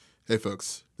Hey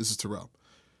folks, this is Terrell.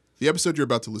 The episode you're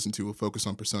about to listen to will focus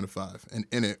on Persona 5, and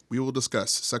in it, we will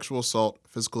discuss sexual assault,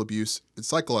 physical abuse, and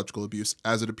psychological abuse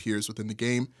as it appears within the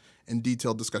game, and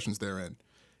detailed discussions therein.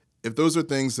 If those are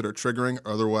things that are triggering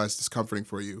or otherwise discomforting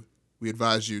for you, we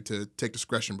advise you to take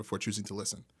discretion before choosing to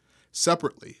listen.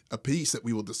 Separately, a piece that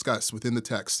we will discuss within the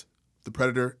text, The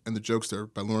Predator and the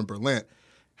Jokester by Lauren Berlant,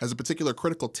 has a particular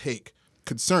critical take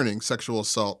concerning sexual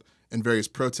assault and various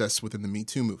protests within the Me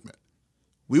Too movement.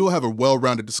 We will have a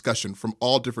well-rounded discussion from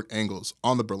all different angles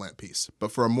on the Berlant piece,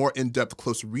 but for a more in-depth,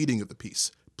 close reading of the piece,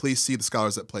 please see the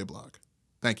Scholars at Play blog.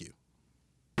 Thank you.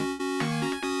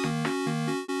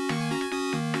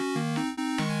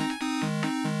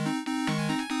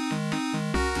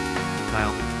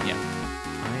 Kyle, Yeah.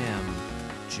 I am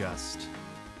just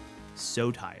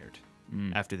so tired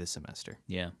after this semester.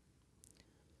 Yeah.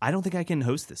 I don't think I can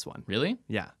host this one. Really?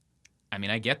 Yeah. I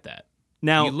mean, I get that.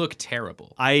 Now, You look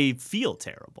terrible. I feel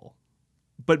terrible,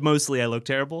 but mostly I look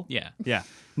terrible. Yeah. Yeah.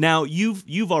 Now,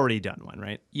 you've already done one,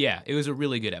 right? Yeah, it was a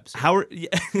really good episode. How are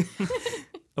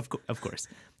of course.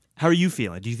 How are you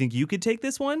feeling? Do you think you could take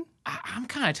this one? I'm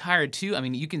kind of tired too. I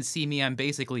mean, you can see me. I'm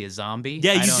basically a zombie.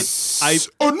 Yeah,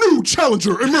 A new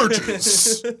challenger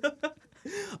emerges!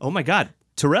 Oh my God,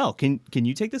 Terrell, can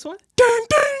you take this one? Ding,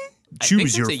 ding! I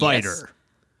Choose think your that's a fighter. yes.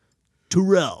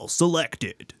 Terrell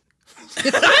selected.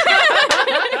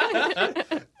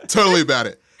 Totally about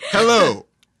it. Hello,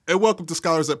 and welcome to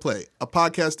Scholars at Play, a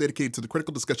podcast dedicated to the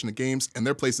critical discussion of games and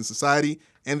their place in society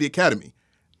and the Academy.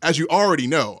 As you already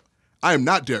know, I am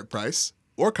not Derek Price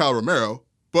or Kyle Romero,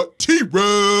 but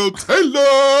T-Rail Taylor!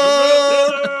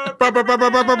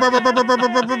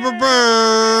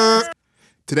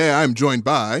 Today I am joined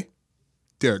by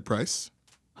Derek Price,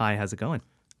 Hi, how's it going?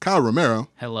 Kyle Romero,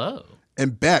 Hello.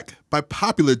 and back by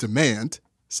popular demand,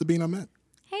 Sabine Ahmed.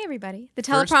 Hey, everybody. The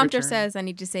First teleprompter return. says I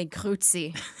need to say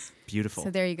Grüezi. Beautiful. So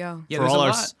there you go. Yeah, For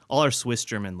there's all our Swiss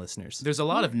German listeners. There's a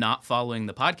lot of not following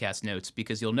the podcast notes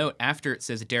because you'll note after it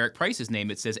says Derek Price's name,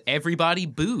 it says everybody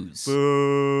booze.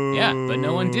 Boo. Yeah, but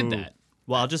no one did that.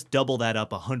 Well, I'll just double that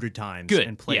up 100 times Good.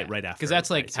 and play yeah, it right after. Because that's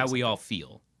like everybody how says we it. all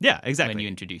feel Yeah, exactly. when you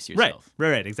introduce Right, yourself.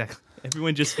 right, exactly.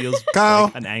 Everyone just feels Kyle,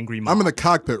 like an angry mob. I'm in the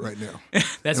cockpit right now.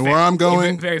 That's And fair. where I'm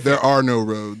going, Very there fair. are no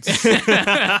roads.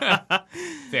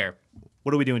 Fair.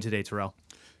 What are we doing today, Terrell?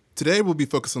 Today we'll be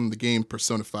focused on the game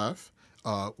Persona 5.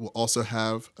 We'll also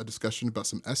have a discussion about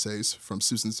some essays from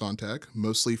Susan Sontag,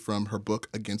 mostly from her book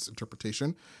Against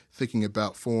Interpretation, thinking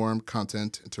about form,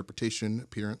 content, interpretation,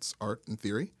 appearance, art, and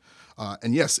theory.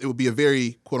 And yes, it will be a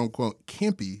very quote-unquote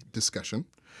campy discussion.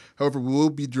 However, we will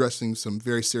be addressing some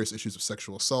very serious issues of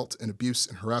sexual assault and abuse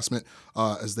and harassment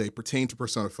as they pertain to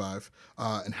Persona 5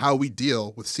 and how we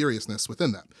deal with seriousness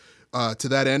within that. To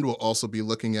that end, we'll also be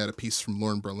looking at a piece from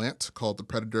Lauren Berlant called The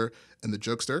Predator and the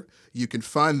Jokester. You can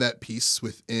find that piece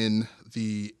within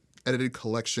the edited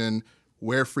collection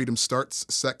Where Freedom Starts,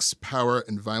 Sex, Power,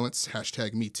 and Violence,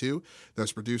 #MeToo, that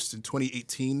was produced in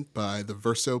 2018 by the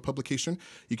Verso publication.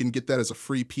 You can get that as a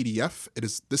free PDF.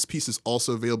 This piece is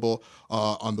also available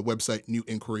on the website New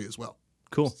Inquiry as well.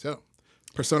 Cool. So,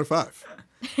 Persona 5.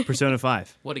 Persona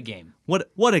 5. What a game.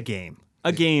 What a game.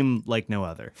 A game like no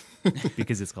other.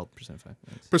 Because it's called Persona 5.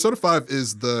 Persona 5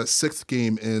 is the sixth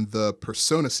game in the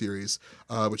Persona series,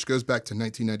 which goes back to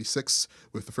 1996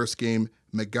 with the first game,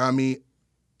 Megami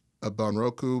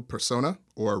Banroku Persona,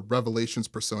 or Revelations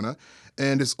Persona,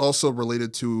 and is also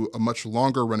related to a much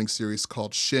longer running series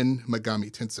called Shin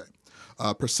Megami Tensei.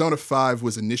 Persona 5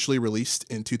 was initially released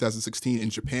in 2016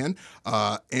 in Japan.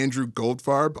 Andrew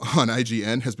Goldfarb on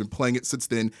IGN has been playing it since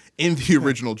then in the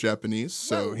original Japanese,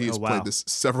 so he has played this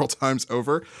several times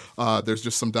over. There's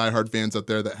just some diehard fans out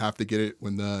there that have to get it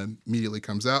when it immediately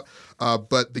comes out.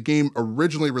 But the game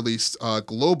originally released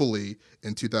globally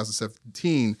in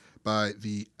 2017 by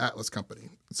the Atlas Company.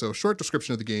 So, short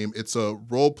description of the game, it's a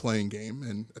role-playing game,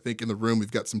 and I think in the room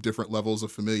we've got some different levels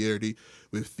of familiarity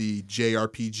with the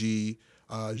JRPG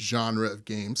genre of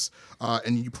games.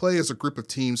 And you play as a group of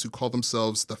teams who call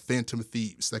themselves the Phantom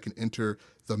Thieves that can enter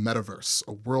the metaverse,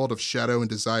 a world of shadow and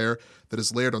desire that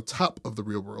is layered on top of the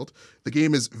real world. The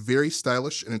game is very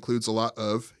stylish and includes a lot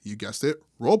of, you guessed it,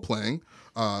 role-playing,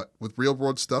 with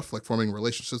real-world stuff like forming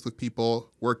relationships with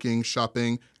people, working,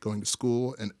 shopping, going to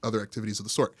school, and other activities of the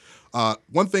sort.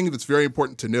 One thing that's very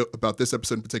important to note about this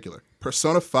episode in particular,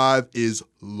 Persona 5 is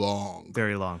long.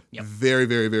 Very long. Very,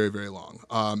 very, very, very long.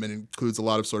 And it includes a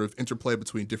lot of sort of interplay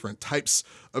between different types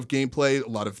of gameplay, a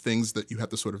lot of things that you have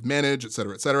to sort of manage, et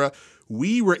cetera, et cetera.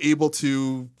 We were able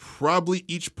to probably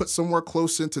each put somewhere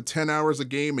close into 10 hours a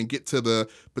game and get to the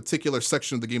particular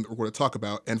section of the game that we're going to talk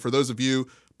about. And for those of you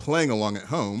playing along at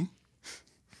home,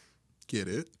 get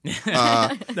it.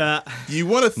 Uh, You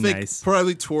want to think Nice.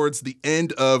 probably towards the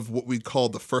end of what we call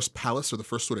the first palace or the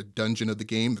first sort of dungeon of the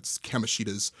game. That's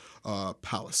Kamoshida's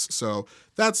palace. So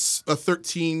that's a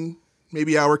 13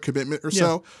 maybe hour commitment or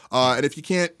so. And if you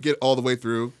can't get all the way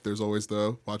through, there's always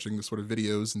watching the sort of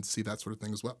videos and see that sort of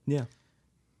thing as well. Yeah.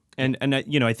 And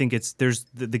I think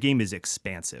the game is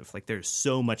expansive. Like there's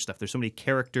so much stuff. There's so many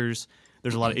characters.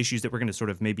 There's a lot of issues that we're going to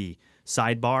sort of maybe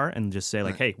sidebar and just say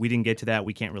like, hey, we didn't get to that.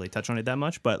 We can't really touch on it that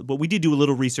much. But we did do a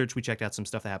little research. We checked out some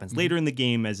stuff that happens later in the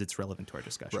game as it's relevant to our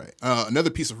discussion. Right. Another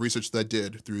piece of research that I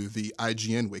did through the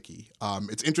IGN wiki.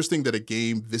 It's interesting that a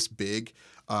game this big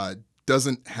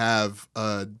doesn't have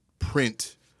a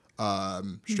print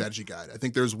strategy guide. I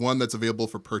think there's one that's available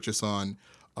for purchase on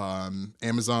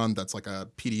Amazon that's like a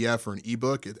PDF or an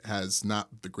ebook. It has not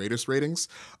the greatest ratings,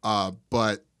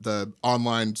 but the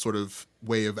online sort of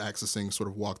way of accessing sort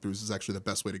of walkthroughs is actually the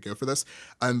best way to go for this.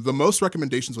 And the most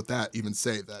recommendations with that even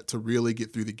say that to really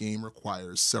get through the game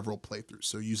requires several playthroughs,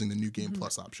 so using the New Game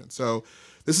Plus option. So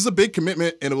this is a big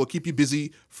commitment, and it will keep you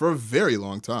busy for a very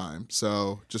long time.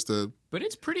 So But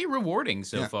it's pretty rewarding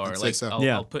so Yeah, far. I'd say Like so.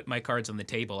 I'll put my cards on the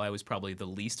table. I was probably the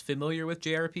least familiar with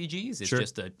JRPGs. It's Sure.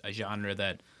 just a genre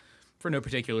that, for no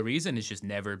particular reason, has just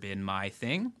never been my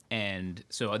thing. And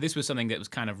so this was something that was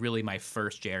kind of really my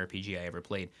first JRPG I ever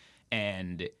played.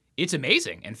 And it's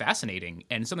amazing and fascinating.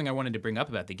 And something I wanted to bring up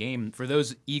about the game, for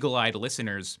those eagle-eyed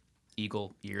listeners,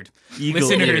 eagle-eared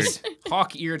listeners,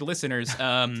 hawk-eared listeners.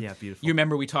 Yeah, beautiful. You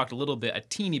remember we talked a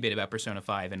teeny bit about Persona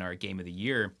 5 in our Game of the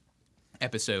Year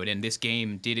episode, and this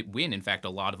game did win, in fact, a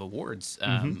lot of awards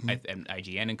at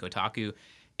IGN and Kotaku.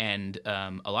 And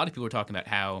a lot of people were talking about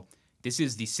how this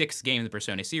is the 6th game in the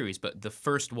Persona series, but the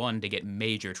first one to get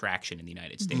major traction in the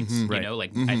United States. You Right. know,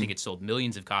 like I think it's sold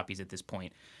millions of copies at this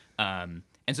point. And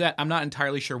so I'm not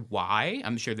entirely sure why.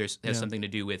 I'm sure has something to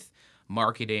do with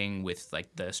marketing, with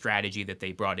like the strategy that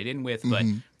they brought it in with, but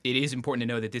it is important to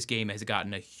know that this game has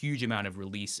gotten a huge amount of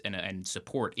release and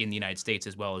support in the United States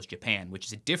as well as Japan, which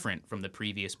is different from the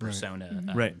previous Persona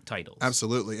Right. titles.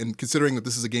 Absolutely. And considering that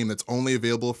this is a game that's only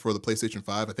available for the PlayStation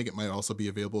 5, I think it might also be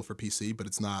available for PC, but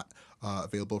it's not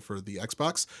available for the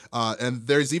Xbox. And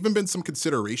there's even been some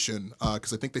consideration,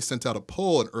 because I think they sent out a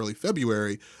poll in early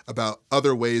February about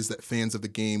other ways that fans of the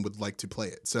game would like to play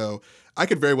it. So I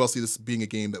could very well see this being a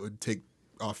game that would take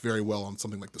off very well on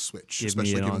something like the Switch, Give me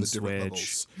especially it given on the different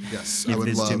Switch. levels. Yes, I Give would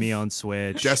this love. to me on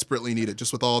Switch. Desperately need it,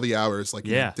 just with all the hours, like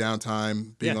Yeah.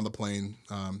 downtime, being Yeah. on the plane.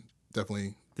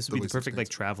 Definitely. This would be the ways to perfect like experience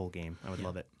it. travel game. I would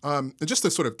love it. And just to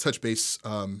sort of touch base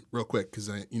real quick, because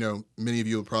many of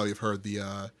you will probably have heard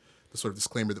the sort of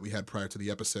disclaimer that we had prior to the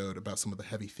episode about some of the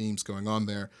heavy themes going on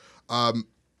there.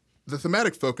 The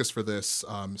thematic focus for this,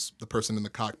 the person in the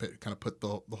cockpit kind of put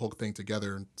the whole thing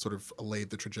together and sort of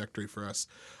laid the trajectory for us.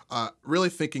 Really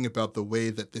thinking about the way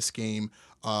that this game,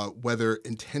 whether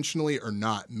intentionally or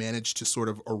not, managed to sort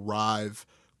of arrive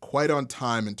quite on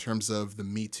time in terms of the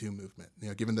Me Too movement.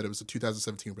 Given that it was a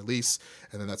 2017 release,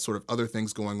 and then that sort of other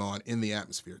things going on in the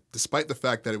atmosphere. Despite the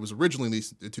fact that it was originally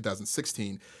released in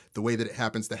 2016, the way that it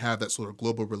happens to have that sort of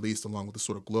global release along with the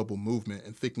sort of global movement,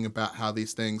 and thinking about how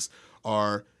these things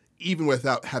are, even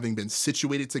without having been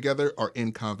situated together, are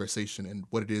in conversation and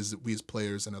what it is that we as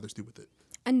players and others do with it.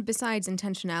 And besides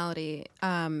intentionality,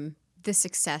 the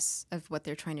success of what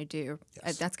they're trying to do,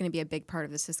 that's going to be a big part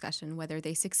of this discussion, whether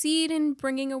they succeed in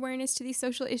bringing awareness to these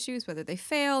social issues, whether they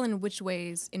fail, and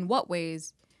in what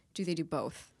ways do they do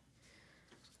both?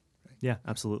 Yeah,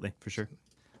 absolutely, for sure.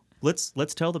 Let's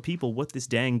tell the people what this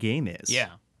dang game is. Yeah.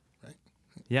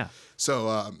 Yeah.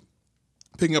 So,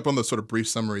 picking up on the sort of brief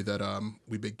summary that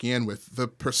we began with, the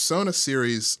Persona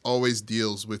series always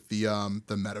deals with the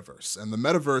metaverse, and the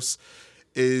metaverse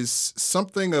is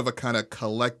something of a kind of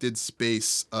collected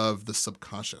space of the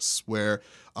subconscious, where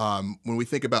when we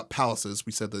think about palaces,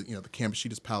 we said that the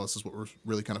Kamoshida's palace is what we're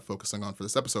really kind of focusing on for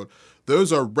this episode.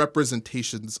 Those are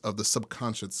representations of the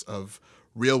subconscious of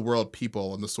real world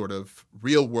people in the sort of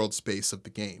real world space of the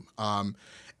game,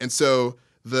 and so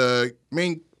the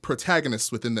main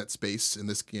protagonists within that space in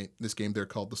this game, they're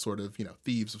called the sort of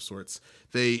thieves of sorts.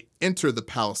 They enter the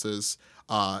palaces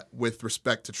with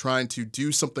respect to trying to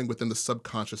do something within the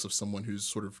subconscious of someone who's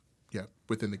sort of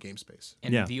within the game space.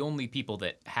 And Yeah. the only people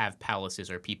that have palaces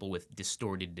are people with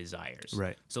distorted desires.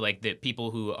 Right. So like the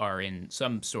people who are in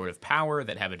some sort of power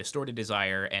that have a distorted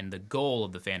desire, and the goal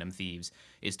of the Phantom Thieves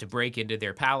is to break into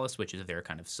their palace, which is their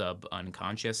kind of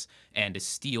sub-unconscious, and to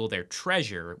steal their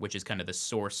treasure, which is kind of the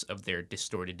source of their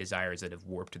distorted desires that have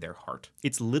warped their heart.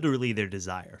 It's literally their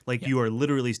desire. Like you are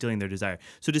literally stealing their desire.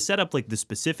 So to set up like the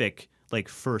specific like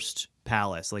first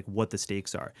palace, like what the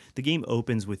stakes are, the game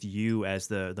opens with you as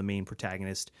the main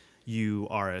protagonist. you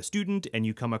are a student and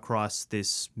you come across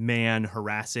this man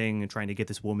harassing and trying to get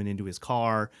this woman into his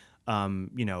car.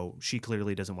 She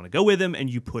clearly doesn't want to go with him, and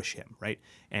you push him, right?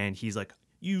 And he's like,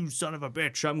 "You son of a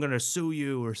bitch, I'm going to sue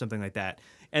you," or something like that.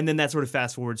 And then that sort of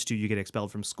fast forwards to you get expelled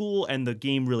from school, and the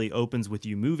game really opens with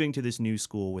you moving to this new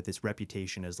school with this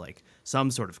reputation as like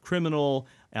some sort of criminal,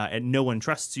 and no one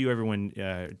trusts you. Everyone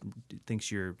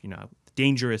thinks you're,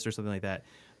 dangerous or something like that.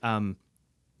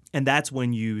 And that's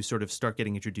when you sort of start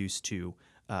getting introduced to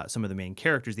some of the main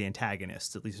characters, the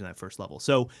antagonists, at least in that first level.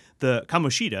 So the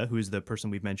Kamoshida, who is the person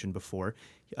we've mentioned before,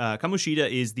 Kamoshida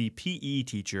is the PE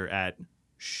teacher at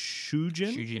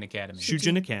Shujin Academy.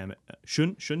 Shujin Academy.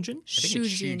 Shunjin? I think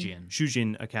it's Shujin.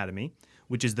 Shujin Academy,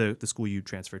 which is the school you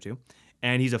transfer to.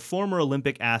 And he's a former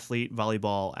Olympic athlete,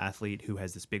 volleyball athlete, who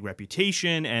has this big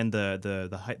reputation, and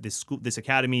this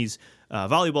academy's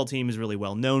volleyball team is really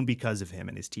well known because of him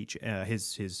and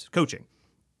his coaching.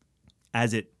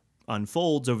 As it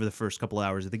unfolds over the first couple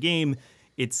hours of the game,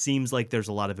 it seems like there's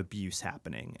a lot of abuse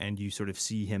happening, and you sort of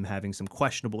see him having some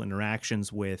questionable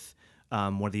interactions with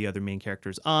one of the other main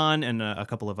characters and a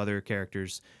couple of other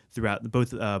characters throughout,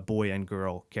 both boy and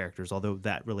girl characters, although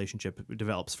that relationship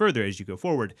develops further as you go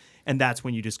forward. And that's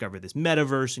when you discover this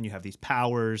metaverse, and you have these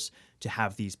powers to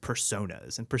have these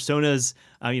personas. And personas,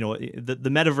 the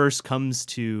metaverse comes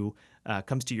to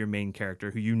your main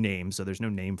character, who you name, so there's no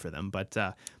name for them. But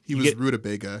he was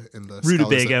Rutabaga in the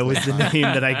Rutabaga was the name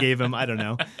that I gave him. I don't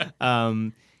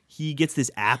know. He gets this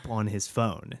app on his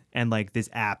phone, and like this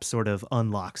app sort of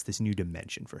unlocks this new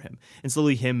dimension for him. And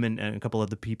slowly him and a couple of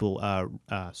the people,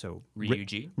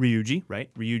 Ryuji,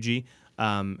 right? Ryuji.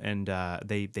 And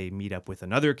they meet up with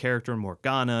another character,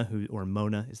 Morgana, or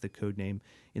Mona is the code name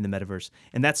in the metaverse.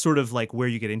 And that's sort of like where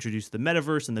you get introduced to the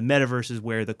metaverse, and the metaverse is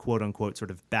where the quote-unquote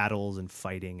sort of battles and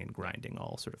fighting and grinding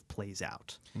all sort of plays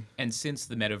out. And since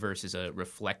the metaverse is a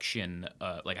reflection,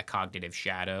 like a cognitive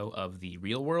shadow of the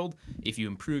real world, if you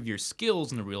improve your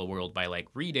skills in the real world by like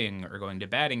reading or going to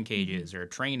batting cages or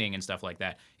training and stuff like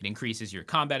that, it increases your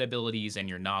combat abilities and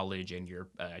your knowledge and your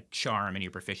charm and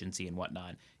your proficiency and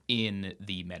whatnot in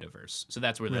the metaverse. So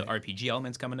that's where the RPG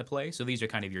elements come into play. So these are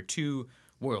kind of your two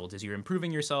worlds, as you're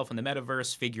improving yourself in the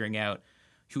metaverse, figuring out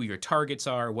who your targets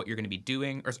are, what you're going to be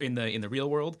doing, or in the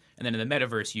real world, and then in the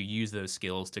metaverse you use those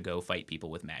skills to go fight people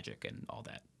with magic and all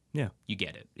that. Yeah, you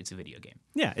get it. It's a video game.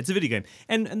 Yeah, it's a video game.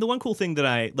 And the one cool thing that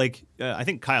I like, I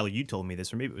think Kyle, you told me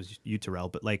this, or maybe it was you, Terrell,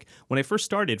 but like when I first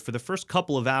started, for the first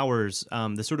couple of hours,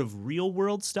 the sort of real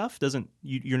world stuff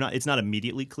it's not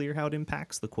immediately clear how it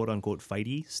impacts the quote unquote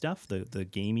fighty stuff, the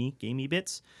gamey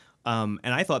bits. And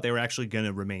I thought they were actually going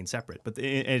to remain separate, but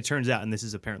it turns out, and this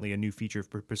is apparently a new feature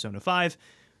for Persona 5,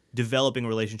 developing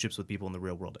relationships with people in the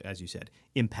real world, as you said,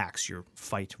 impacts your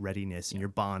fight readiness and your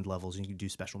bond levels, and you can do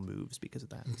special moves because of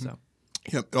that. Mm-hmm. So,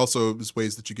 yeah, also there's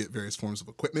ways that you get various forms of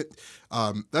equipment.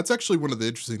 That's actually one of the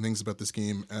interesting things about this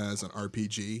game as an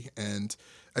RPG. And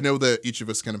I know that each of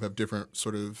us kind of have different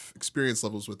sort of experience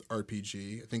levels with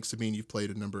RPG. I think, Sabine, you've played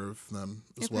a number of them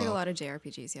as well. I've played a lot of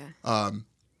JRPGs, yeah.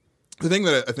 The thing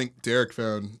that I think Derek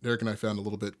and I found a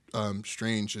little bit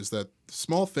strange is that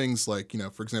small things like,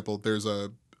 for example, there's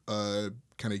a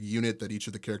kind of unit that each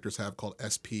of the characters have called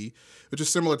SP, which is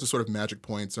similar to sort of magic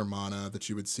points or mana that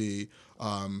you would see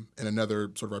in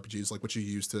another sort of RPGs, like what you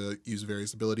use to use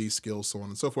various abilities, skills, so on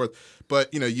and so forth.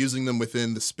 But, using them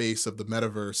within the space of the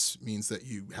metaverse means that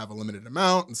you have a limited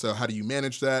amount. And so how do you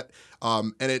manage that?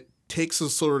 And it takes a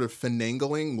sort of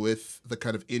finagling with the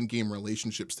kind of in-game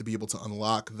relationships to be able to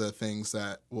unlock the things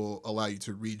that will allow you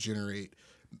to regenerate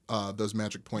those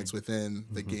magic points within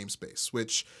the game space,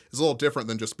 which is a little different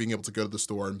than just being able to go to the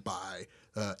store and buy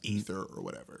ether or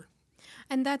whatever.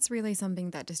 And that's really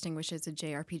something that distinguishes a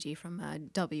JRPG from a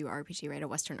WRPG, right? A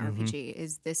Western RPG,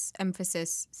 is this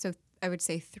emphasis. So I would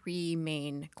say three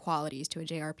main qualities to a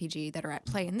JRPG that are at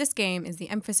play in this game is the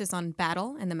emphasis on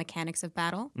battle and the mechanics of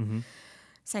battle. Mm-hmm.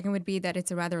 Second would be that it's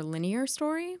a rather linear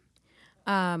story.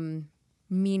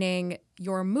 Meaning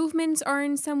your movements are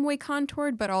in some way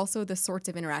contoured, but also the sorts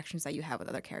of interactions that you have with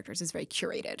other characters is very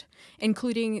curated,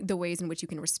 including the ways in which you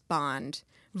can respond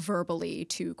verbally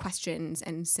to questions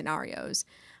and scenarios.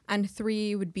 And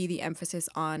three would be the emphasis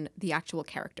on the actual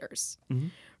characters,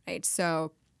 right?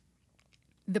 So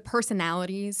the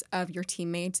personalities of your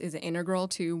teammates is integral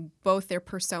to both their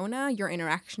persona, your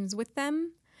interactions with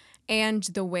them, and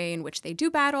the way in which they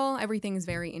do battle. Everything is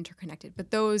very interconnected.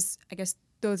 But those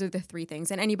are the three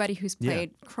things. And anybody who's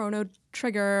played Chrono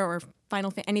Trigger or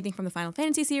anything from the Final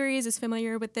Fantasy series is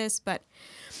familiar with this. But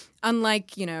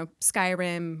unlike,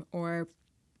 Skyrim or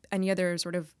any other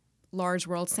sort of large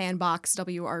world sandbox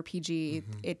WRPG,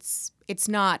 it's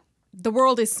not the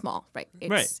world is small, right?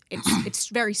 Right. It's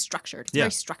very structured. It's a Yeah.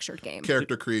 very structured game.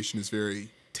 Character creation is very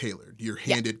tailored. You're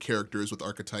handed characters with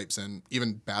archetypes and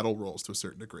even battle roles to a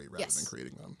certain degree rather Yes. than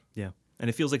creating them. Yeah. And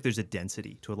it feels like there's a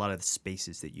density to a lot of the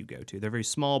spaces that you go to. They're very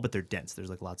small, but they're dense. There's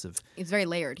like lots of It's very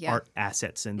layered, yeah. art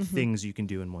assets and things you can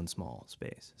do in one small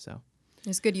space. So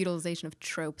There's good utilization of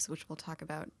tropes, which we'll talk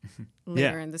about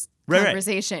later in this Right.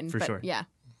 conversation. For but sure. Yeah.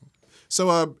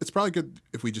 So it's probably good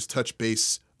if we just touch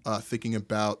base thinking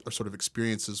about our sort of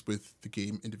experiences with the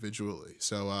game individually.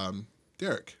 So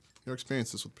Derek, your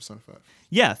experiences with Persona 5.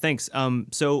 yeah, thanks.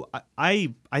 So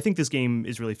I think this game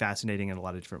is really fascinating in a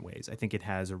lot of different ways. I think it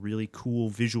has a really cool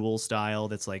visual style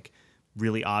that's like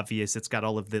really obvious. It's got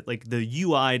all of the like the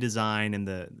UI design and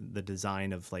the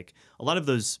design of like a lot of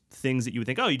those things that you would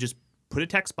think, oh, you just put a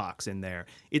text box in there.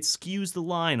 It skews the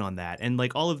line on that. And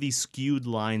like all of these skewed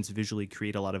lines visually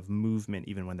create a lot of movement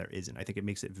even when there isn't. I think it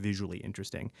makes it visually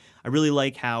interesting. I really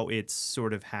like how it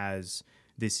sort of has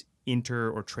this inter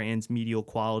or transmedial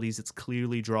qualities. It's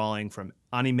clearly drawing from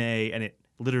anime, and it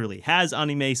literally has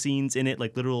anime scenes in it,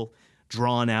 like literal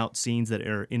drawn out scenes that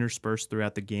are interspersed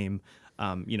throughout the game.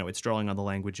 It's drawing on the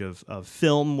language of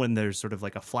film. When there's sort of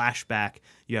like a flashback,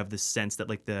 you have this sense that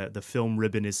like the film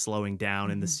ribbon is slowing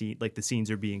down and the scene, like the scenes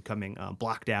are becoming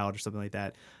blocked out or something like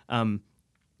that.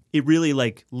 It really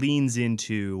like leans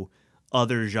into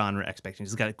other genre expectations.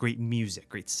 It's got great music,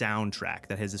 great soundtrack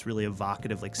that has this really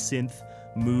evocative like synth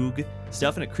moog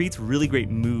stuff, and it creates really great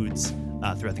moods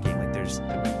throughout the game. Like there's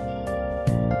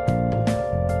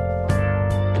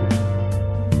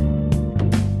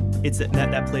it's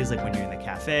that plays like when you're in the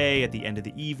cafe at the end of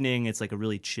the evening. It's like a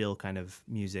really chill kind of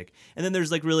music. And then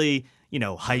there's like really,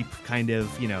 hype kind of,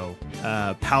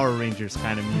 Power Rangers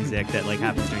kind of music that like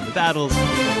happens during the battles.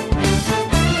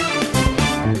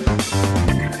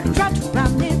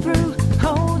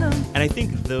 And I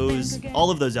think all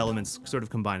of those elements sort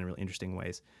of combine in really interesting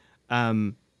ways.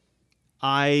 I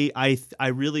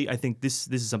think this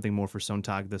is something more for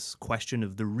Sontag, this question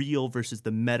of the real versus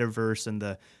the metaverse and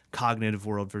the cognitive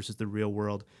world versus the real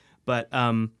world. But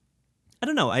I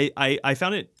don't know. I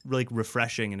found it like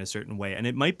refreshing in a certain way, and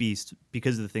it might be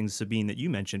because of the things, Sabine, that you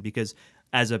mentioned. Because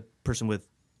as a person with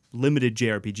limited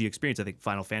JRPG experience, I think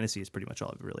Final Fantasy is pretty much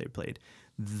all I've really played.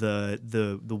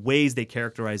 The ways they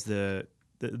characterize the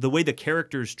way the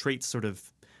characters' traits sort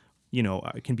of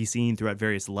can be seen throughout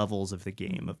various levels of the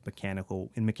game of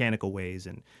mechanical ways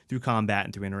and through combat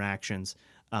and through interactions.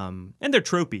 And they're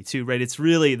tropey too, right? It's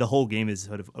really, the whole game is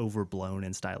sort of overblown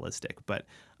and stylistic, but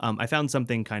I found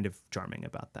something kind of charming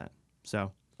about that.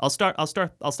 So I'll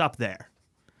stop there.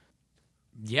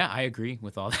 Yeah, I agree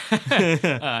with all that.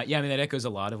 That echoes a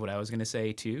lot of what I was going to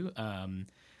say too.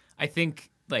 I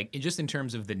think like just in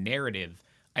terms of the narrative,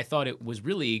 I thought it was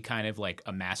really kind of like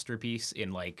a masterpiece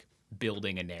in like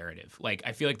building a narrative. Like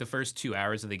I feel like the first 2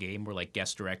 hours of the game were like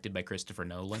guest directed by Christopher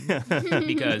Nolan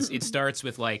because it starts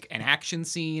with like an action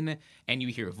scene and you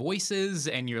hear voices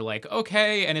and you're like,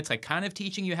 okay, and it's like kind of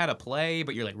teaching you how to play,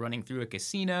 but you're like running through a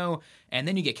casino and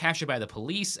then you get captured by the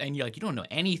police and you're like, you don't know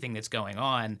anything that's going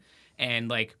on, and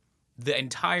like the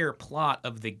entire plot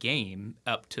of the game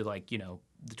up to like,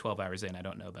 the 12 hours in, I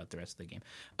don't know about the rest of the game,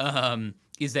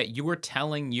 is that you're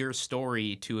telling your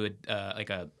story to a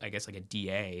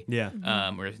DA,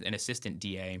 or an assistant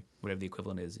DA, whatever the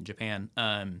equivalent is in Japan,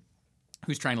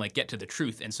 who's trying to like get to the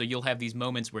truth. And so you'll have these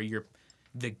moments where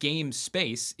the game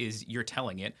space is you're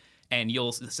telling it, and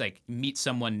you'll just like meet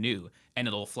someone new, and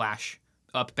it'll flash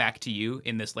up back to you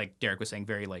in this, like Derek was saying,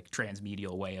 very like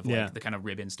transmedial way of like the kind of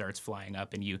ribbon starts flying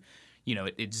up, and it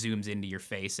zooms into your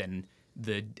face, and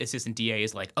the assistant DA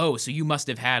is like, oh, so you must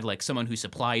have had like someone who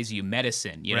supplies you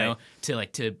medicine,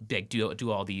 to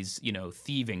do all these,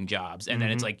 thieving jobs. And then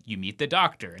it's like you meet the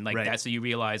doctor, and like that's so you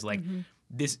realize like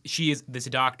this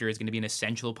doctor is going to be an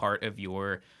essential part of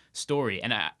your story.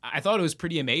 And I thought it was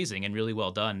pretty amazing and really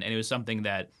well done. And it was something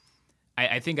that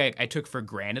I think I took for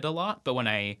granted a lot. But when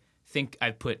I think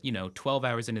I've put 12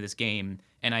 hours into this game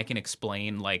and I can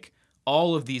explain like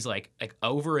all of these like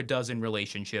over a dozen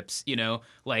relationships,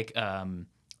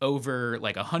 over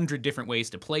like 100 different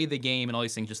ways to play the game and all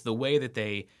these things, just the way that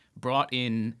they brought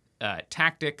in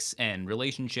tactics and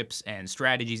relationships and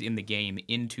strategies in the game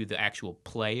into the actual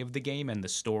play of the game and the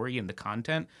story and the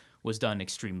content was done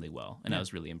extremely well. And I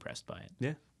was really impressed by it.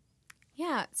 Yeah.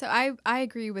 Yeah, so I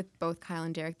agree with both Kyle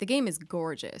and Derek. The game is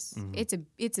gorgeous. It's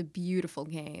a beautiful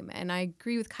game, and I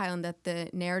agree with Kyle in that the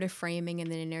narrative framing and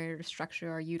the narrative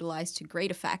structure are utilized to great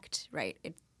effect. Right,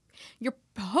 you're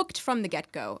hooked from the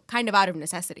get-go, kind of out of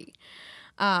necessity,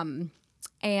 and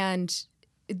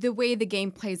the way the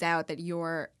game plays out, that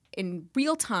you're in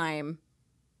real time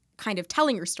kind of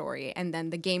telling your story, and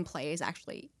then the gameplay is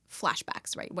actually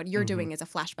flashbacks, right? What you're doing is a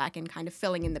flashback and kind of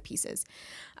filling in the pieces.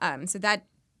 So that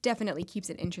definitely keeps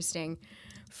it interesting.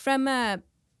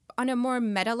 On a more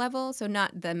meta level, so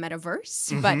not the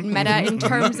metaverse, but meta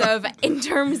in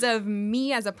terms of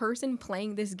me as a person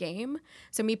playing this game,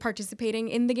 so me participating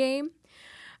in the game.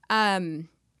 I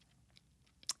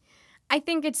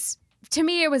think to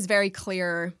me, it was very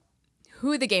clear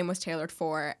who the game was tailored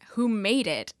for, who made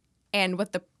it, and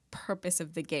what the purpose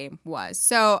of the game was.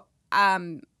 So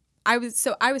I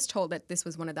was told that this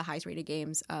was one of the highest rated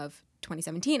games of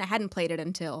 2017. I hadn't played it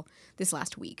until this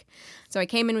last week. So I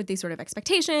came in with these sort of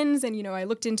expectations, and, I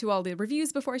looked into all the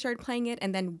reviews before I started playing it,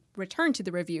 and then returned to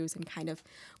the reviews and kind of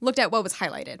looked at what was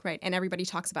highlighted, right? And everybody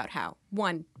talks about how,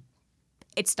 one,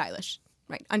 it's stylish,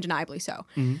 right? Undeniably so.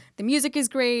 The music is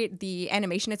great. The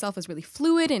animation itself is really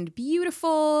fluid and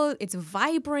beautiful. It's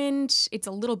vibrant. It's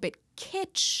a little bit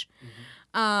kitsch.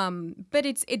 But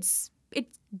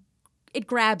it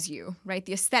grabs you, right?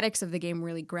 The aesthetics of the game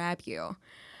really grab you.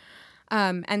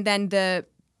 And then the,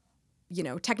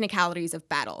 technicalities of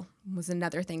battle was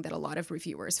another thing that a lot of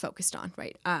reviewers focused on,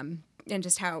 right? And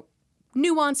just how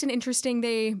nuanced and interesting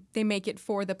they make it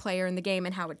for the player in the game,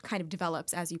 and how it kind of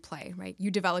develops as you play, right?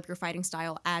 You develop your fighting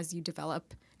style as you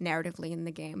develop narratively in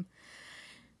the game.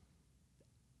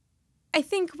 I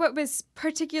think what was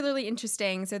particularly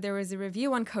interesting, so there was a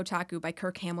review on Kotaku by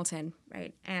Kirk Hamilton,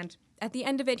 right? And at the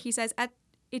end of it, he says, at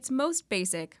its most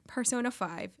basic, Persona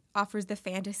 5 offers the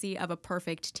fantasy of a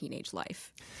perfect teenage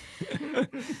life.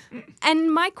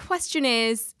 And my question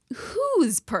is,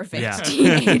 whose perfect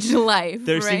teenage life?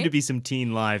 There right? seem to be some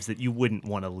teen lives that you wouldn't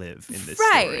want to live in this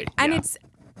right. story. And it's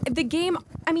the game.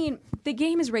 I mean, the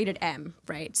game is rated M,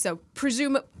 right? So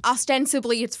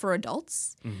ostensibly it's for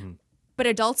adults, but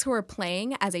adults who are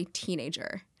playing as a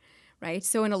teenager, right?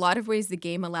 So in a lot of ways, the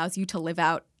game allows you to live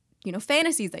out,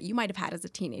 fantasies that you might have had as a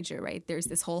teenager, right? There's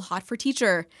this whole hot for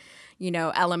teacher,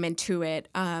 element to it.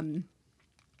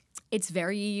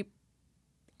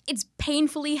 It's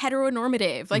painfully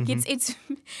heteronormative. Like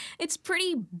it's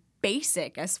pretty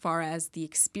basic as far as the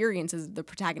experiences of the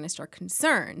protagonist are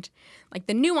concerned. Like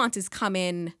the nuances come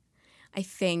in, I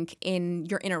think, in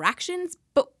your interactions,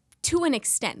 but to an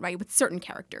extent, right, with certain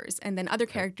characters. And then other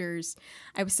characters,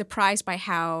 I was surprised by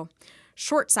how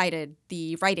short-sighted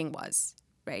the writing was,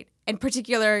 right? In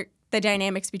particular, the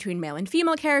dynamics between male and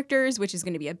female characters, which is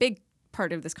going to be a big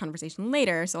part of this conversation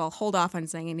later, so I'll hold off on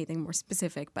saying anything more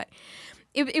specific. But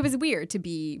it was weird to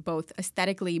be both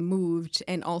aesthetically moved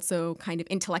and also kind of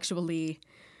intellectually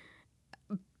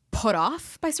put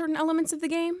off by certain elements of the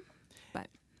game. But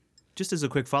just as a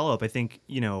quick follow-up, I think,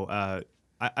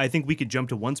 I think we could jump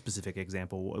to one specific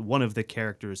example. One of the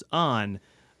characters throughout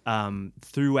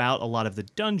a lot of the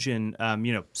dungeon,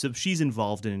 so she's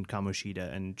involved in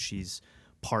Kamoshida, and she's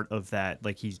part of that.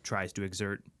 Like, he tries to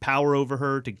exert power over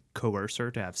her to coerce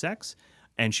her to have sex,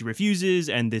 and she refuses,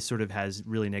 and this sort of has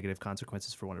really negative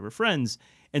consequences for one of her friends.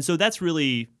 And so that's a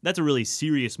really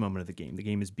serious moment of the game. The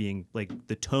game is being, like,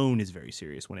 the tone is very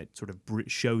serious when it sort of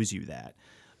shows you that.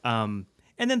 And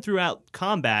then throughout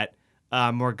combat,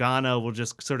 Morgana will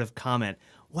just sort of comment,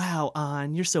 "Wow,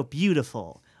 Ann, you're so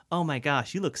beautiful. Oh my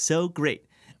gosh, you look so great."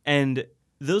 And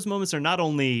those moments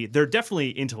they're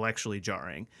definitely intellectually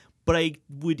jarring, but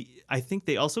I think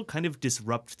they also kind of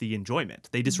disrupt the enjoyment.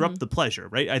 They disrupt the pleasure,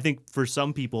 right? I think for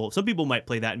some people might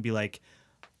play that and be like,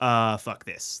 fuck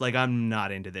this. Like, I'm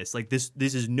not into this. Like, this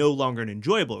is no longer an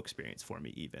enjoyable experience for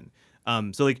me even.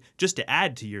 So, like, just to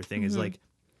add to your thing is, like,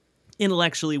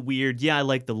 intellectually weird. Yeah, I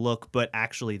like the look, but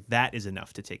actually that is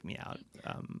enough to take me out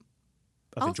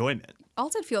of enjoyment.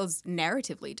 Also, it feels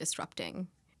narratively disrupting.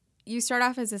 You start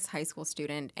off as this high school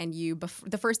student, and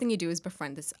the first thing you do is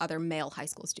befriend this other male high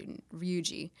school student,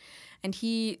 Ryuji. And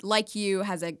he, like you,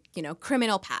 has a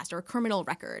criminal past or a criminal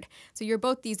record. So you're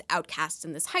both these outcasts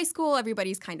in this high school.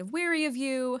 Everybody's kind of wary of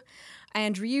you.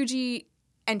 And Ryuji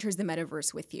enters the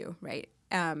metaverse with you, right?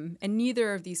 And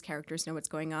neither of these characters know what's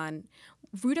going on.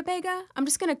 Rutabaga? I'm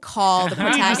just going to call the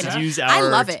protagonist. I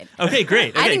love it. Okay,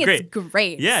 great. I think it's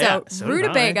great. Yeah, so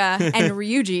Rutabaga and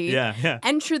Ryuji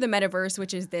enter the metaverse,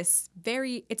 which is this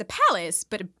it's a palace,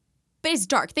 but it's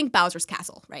dark. Think Bowser's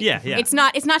Castle, right? Yeah. It's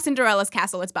not Cinderella's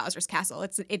castle, it's Bowser's Castle.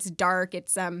 It's dark.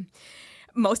 It's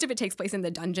most of it takes place in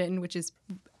the dungeon, which is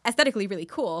aesthetically really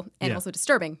cool and also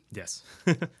disturbing. Yes.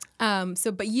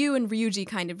 But you and Ryuji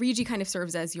kind of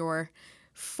serves as your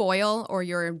foil, or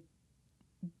your,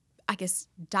 I guess,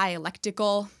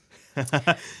 dialectical.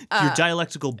 Your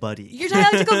dialectical buddy. Your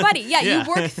dialectical buddy. Yeah, you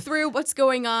work through what's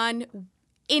going on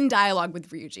in dialogue with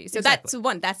Ryuji. So that's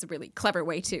a really clever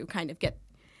way to kind of get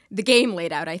the game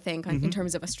laid out, I think, in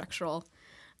terms of a structural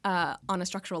on a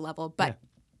structural level. But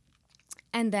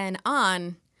and then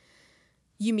on,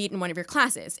 you meet in one of your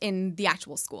classes in the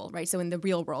actual school, right? So in the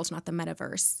real world, not the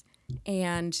metaverse.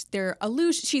 And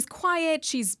she's quiet.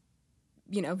 She's,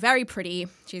 very pretty.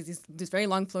 She has this very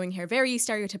long flowing hair, very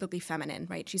stereotypically feminine,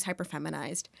 right? She's hyper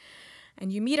feminized.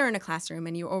 And you meet her in a classroom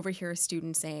and you overhear a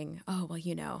student saying, oh, well,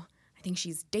 I think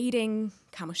she's dating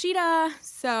Kamoshida.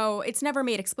 So it's never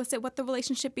made explicit what the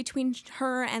relationship between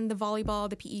her and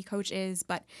the PE coach is,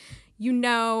 but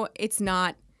it's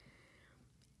not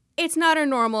a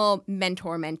normal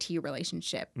mentor-mentee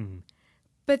relationship. Mm-hmm.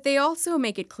 But they also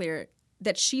make it clear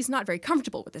that she's not very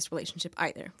comfortable with this relationship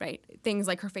either, right? Things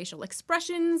like her facial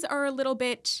expressions are a little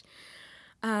bit,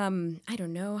 I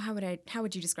don't know, how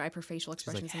would you describe her facial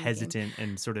expressions? She's like hesitant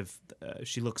and sort of,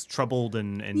 she looks troubled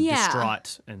and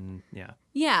distraught and yeah.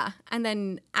 Yeah, and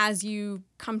then as you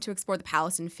come to explore the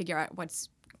palace and figure out what's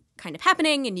kind of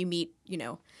happening, and you meet,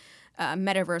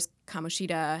 Metaverse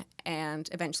Kamoshida and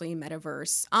eventually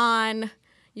Metaverse An,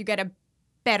 you get a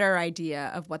better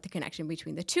idea of what the connection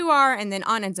between the two are, and then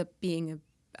An ends up being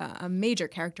a major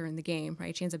character in the game,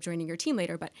 right? She ends up joining your team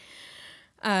later, but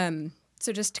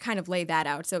so just to kind of lay that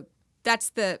out. So that's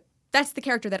the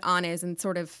character that An is, and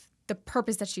sort of the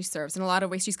purpose that she serves. In a lot of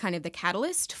ways, she's kind of the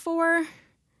catalyst for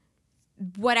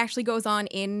what actually goes on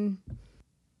in.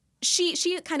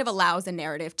 She kind of allows the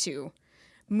narrative to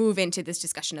move into this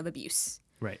discussion of abuse,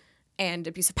 right? And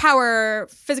abuse of power,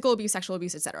 physical abuse, sexual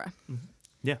abuse, etc. Mm-hmm.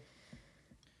 Yeah.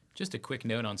 Just a quick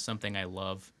note on something I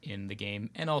love in the game,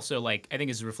 and also I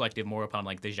think is reflective more upon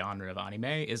the genre of anime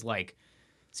is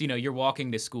so you're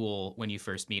walking to school when you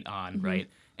first meet An, mm-hmm. right?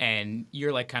 And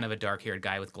you're kind of a dark-haired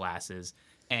guy with glasses,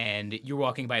 and you're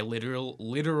walking by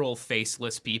literal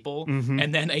faceless people, mm-hmm.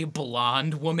 and then a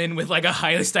blonde woman with a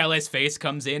highly stylized face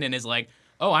comes in and is like,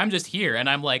 oh, I'm just here. And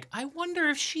I'm like, I wonder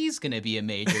if she's going to be a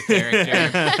major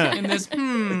character in this,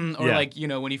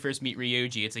 Or when you first meet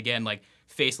Ryuji, it's again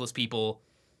faceless people,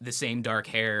 the same dark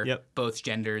hair, both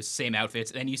genders, same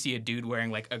outfits. And then you see a dude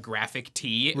wearing a graphic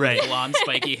tee with blonde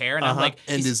spiky hair. And I'm like...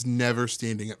 And is never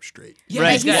standing up straight. Yeah,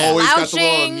 right. He's always got the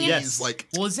long knees. Yes.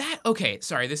 Well, is that... Okay,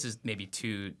 sorry, this is maybe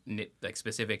too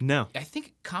specific. No. I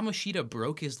think Kamoshida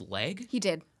broke his leg. He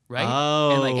did. Right?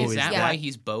 Oh, and is that why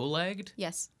he's bow-legged?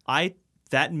 Yes.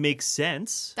 That makes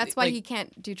sense. That's why he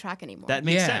can't do track anymore. That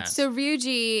makes sense. So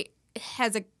Ryuji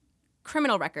has a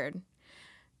criminal record.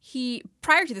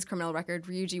 Prior to this criminal record,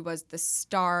 Ryuji was the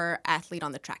star athlete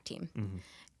on the track team. Mm-hmm.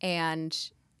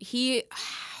 And he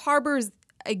harbors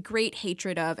a great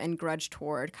hatred of and grudge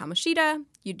toward Kamoshida.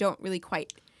 You don't really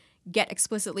quite get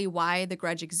explicitly why the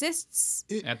grudge exists.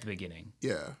 At the beginning.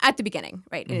 Yeah. At the beginning,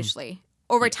 right, mm-hmm. initially.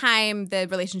 Over time, the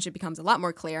relationship becomes a lot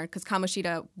more clear because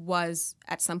Kamoshida was,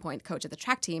 at some point, coach of the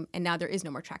track team, and now there is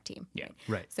no more track team. Yeah.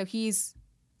 Right. So he's...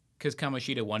 Because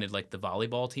Kamoshida wanted the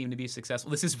volleyball team to be successful.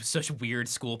 This is such weird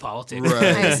school politics.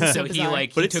 Right. So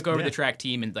he took over the track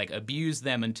team and abused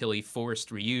them until he forced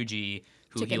Ryuji,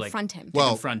 to confront him.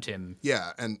 Confront him.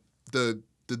 Yeah, and the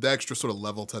extra sort of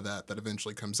level to that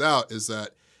eventually comes out is that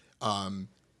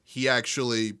he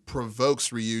actually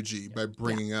provokes Ryuji by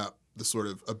bringing up the sort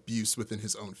of abuse within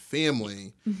his own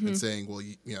family, mm-hmm. and saying, well,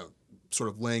 sort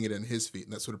of laying it in his feet,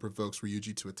 and that sort of provokes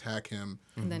Ryuji to attack him.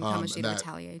 And then Kamoshida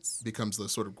retaliates. Becomes the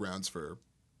sort of grounds for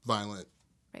violent,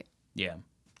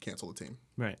 cancel the team.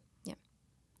 Right. Yeah.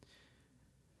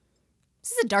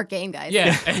 This is a dark game, guys.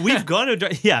 Yeah. We've gone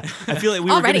to I feel like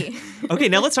we already. Okay,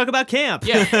 now let's talk about camp.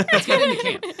 Yeah, let's get into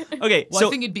camp. Okay, well, I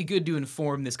think it'd be good to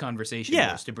inform this conversation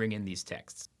first to bring in these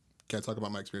texts. Can I talk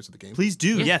about my experience with the game? Please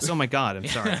do. Yes. Oh my God. I'm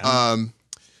sorry.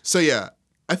 So yeah,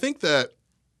 I think that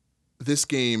this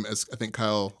game, as I think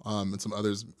Kyle and some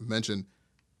others mentioned,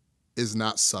 is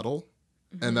not subtle,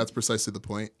 mm-hmm. and that's precisely the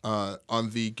point.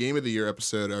 On the Game of the Year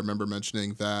episode, I remember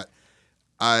mentioning that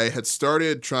I had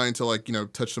started trying to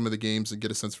touch some of the games and get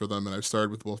a sense for them, and I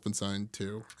started with Wolfenstein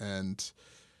 2, and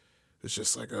it's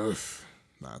just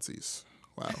Nazis.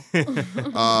 Wow. And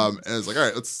I was like, all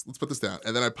right, let's put this down.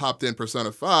 And then I popped in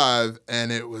Persona 5,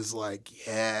 and it was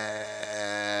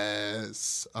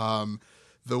yes.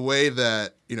 The way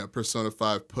that, Persona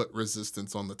 5 put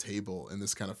resistance on the table in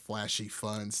this kind of flashy,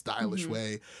 fun, stylish mm-hmm.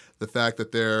 way. The fact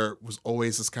that there was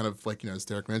always this kind of, as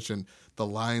Derek mentioned, the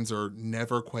lines are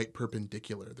never quite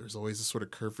perpendicular. There's always this sort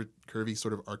of curvy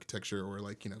sort of architecture or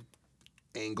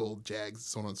angled jags,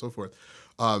 so on and so forth.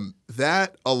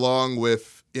 That, along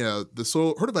with the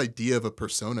sort of idea of a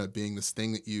persona being this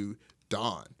thing that you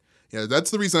don, that's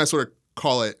the reason I sort of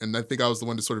call it. And I think I was the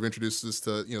one to sort of introduce this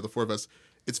to the four of us.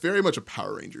 It's very much a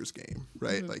Power Rangers game,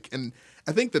 right? Mm-hmm. And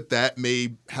I think that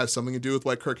may have something to do with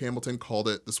why Kirk Hamilton called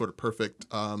it the sort of perfect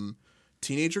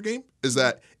teenager game is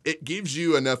that it gives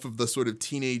you enough of the sort of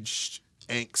teenage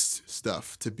angst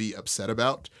stuff to be upset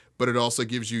about, but it also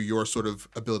gives you your sort of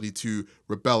ability to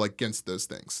rebel against those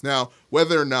things. Now,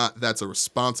 whether or not that's a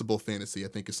responsible fantasy, I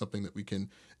think is something that we can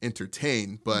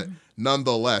entertain, but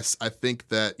nonetheless, I think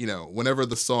that, whenever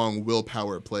the song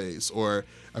Willpower plays, or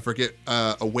I forget,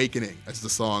 Awakening as the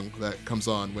song that comes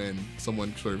on when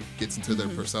someone sort of gets into their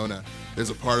persona, there's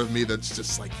a part of me that's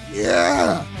just like,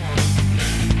 yeah!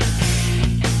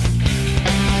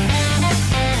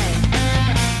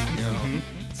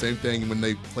 Same thing when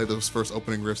they play those first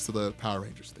opening riffs to the Power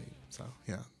Rangers theme. So,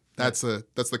 yeah. That's the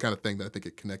kind of thing that I think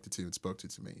it connected to and spoke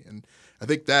to me. And I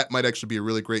think that might actually be a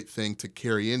really great thing to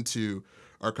carry into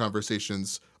our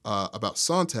conversations about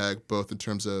Sontag, both in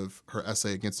terms of her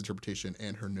essay against interpretation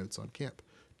and her notes on camp.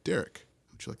 Derek,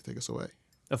 would you like to take us away?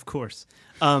 Of course.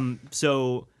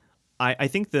 So I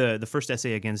think the first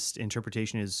essay against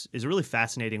interpretation is a really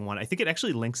fascinating one. I think it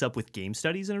actually links up with game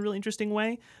studies in a really interesting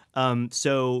way.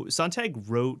 So Sontag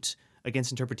wrote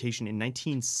against interpretation in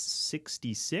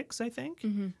 1966, I think.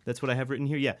 That's what I have written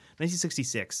here. Yeah,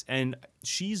 1966. And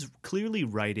she's clearly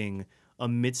writing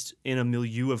in a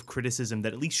milieu of criticism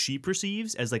that at least she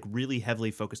perceives as like really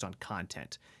heavily focused on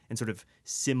content and sort of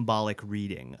symbolic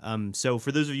reading. So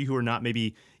for those of you who are not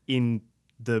maybe in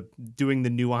doing the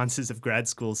nuances of grad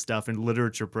school stuff and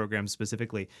literature programs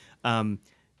specifically,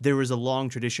 there was a long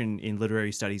tradition in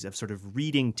literary studies of sort of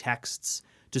reading texts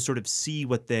to sort of see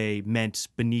what they meant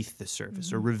beneath the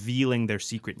surface, or revealing their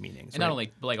secret meanings. And not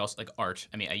only, but like also like art.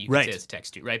 I mean, you could say it's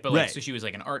text too, right? But like, so she was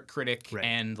like an art critic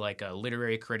and like a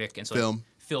literary critic, and so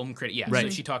film critic. Yeah, so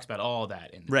she talks about all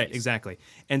that in the piece. Exactly.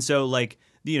 And so like,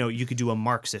 you could do a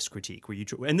Marxist critique where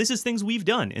and this is things we've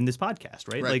done in this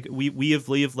podcast, right? Like we have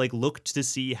like looked to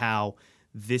see how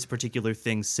this particular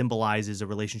thing symbolizes a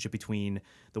relationship between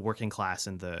the working class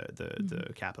and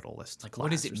the capitalist like class.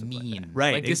 What does it mean? Like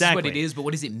right, like, exactly. This is what it is, but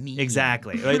what does it mean?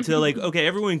 Exactly. Right. So like, okay,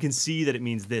 everyone can see that it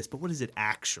means this, but what does it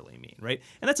actually mean, right?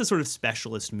 And that's a sort of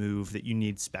specialist move that you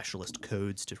need specialist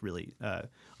codes to really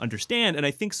understand. And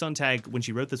I think Sontag, when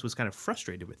she wrote this, was kind of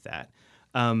frustrated with that.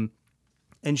 And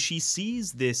she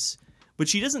sees this, but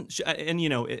she doesn't,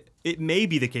 it may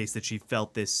be the case that she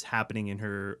felt this happening in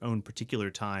her own particular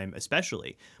time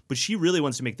especially, but she really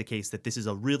wants to make the case that this is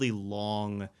a really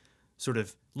long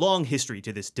history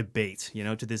to this debate,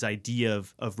 to this idea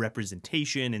of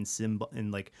representation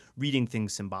and like reading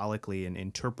things symbolically and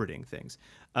interpreting things.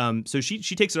 So she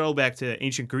takes it all back to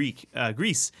ancient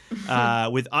Greece,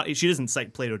 with she doesn't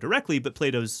cite Plato directly, but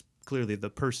Plato's clearly the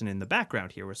person in the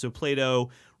background here. So Plato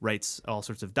writes all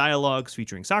sorts of dialogues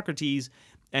featuring Socrates,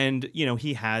 and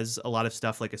he has a lot of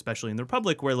stuff, like especially in the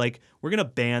Republic, where like we're gonna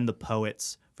ban the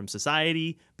poets from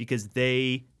society because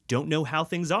they don't know how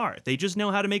things are. They just know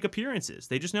how to make appearances.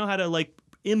 They just know how to like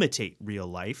imitate real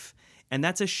life, and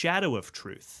that's a shadow of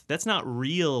truth. That's not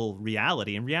real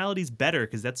reality, and reality's better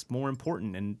because that's more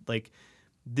important. And like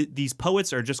these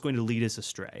poets are just going to lead us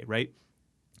astray, right?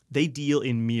 They deal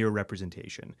in mere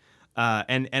representation.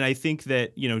 And I think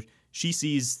that, she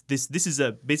sees this is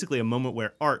basically a moment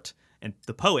where art and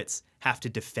the poets have to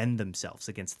defend themselves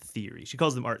against the theory. She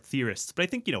calls them art theorists, but I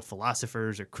think,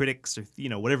 philosophers or critics or,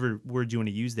 whatever word you want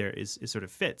to use there is sort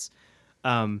of fits.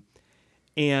 And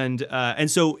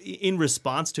so in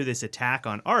response to this attack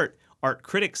on art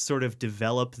critics sort of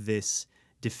develop this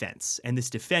defense. And this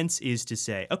defense is to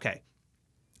say, okay,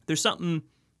 there's something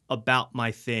about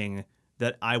my thing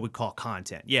that I would call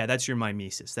content. Yeah, that's your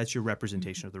mimesis. That's your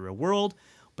representation of the real world.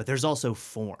 But there's also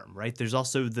form, right? There's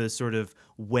also the sort of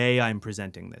way I'm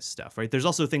presenting this stuff, right? There's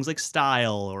also things like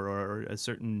style or a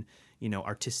certain,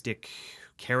 artistic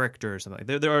character or something.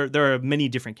 There are many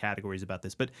different categories about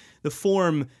this, but the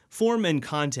form and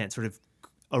content sort of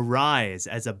arise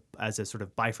as a sort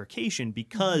of bifurcation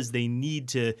because they need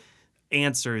to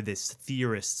answer this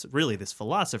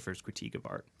philosopher's critique of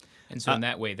art. And so in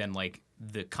that way, then like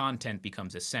the content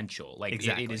becomes essential. Like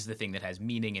exactly. It is the thing that has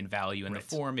meaning and value, and the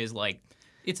form is like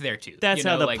it's there too. That's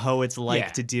how the poets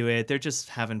like to do it. They're just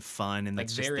having fun, and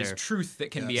that's there is truth that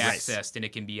can be accessed, and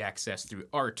it can be accessed through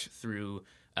art, through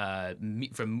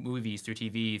from movies, through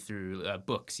TV, through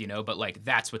books. But like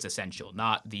that's what's essential,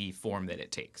 not the form that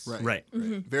it takes. Right.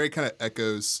 Very kind of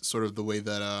echoes sort of the way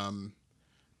that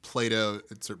Plato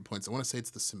at certain points, I want to say it's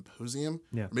the Symposium,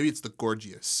 or maybe it's the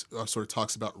Gorgias, sort of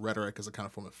talks about rhetoric as a kind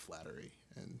of form of flattery.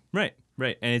 And Right.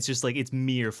 And it's just like, it's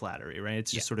mere flattery, right?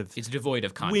 It's just sort of... It's devoid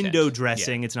of content. Window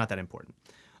dressing. It's not that important.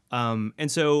 And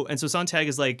so Sontag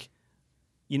is like,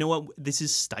 you know what? This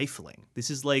is stifling. This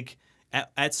is like,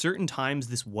 At certain times,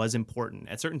 this was important.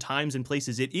 At certain times and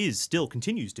places, it is still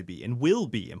continues to be and will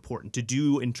be important to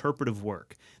do interpretive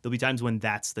work. There'll be times when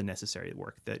that's the necessary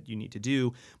work that you need to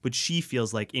do. But she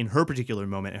feels like in her particular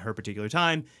moment, at her particular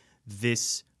time,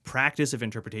 this practice of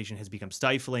interpretation has become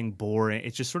stifling, boring.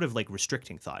 It's just sort of like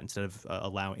restricting thought instead of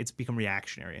allowing. It's become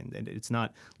reactionary, and it's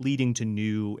not leading to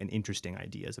new and interesting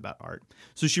ideas about art.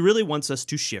 So she really wants us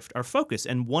to shift our focus.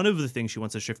 And one of the things she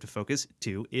wants us to shift to focus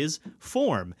to is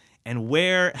form. And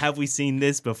where have we seen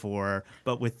this before?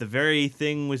 But with the very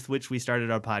thing with which we started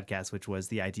our podcast, which was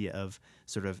the idea of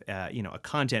sort of a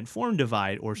content form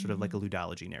divide, or sort of like a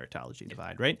ludology narratology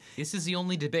divide, right? This is the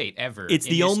only debate ever. It's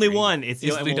the only one. It's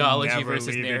the only ludology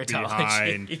versus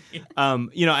narratology.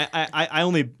 I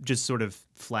only just sort of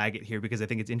flag it here because I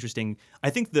think it's interesting. I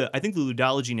think the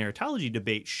ludology narratology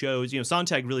debate shows,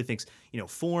 Sontag really thinks,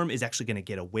 form is actually going to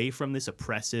get away from this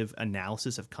oppressive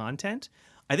analysis of content.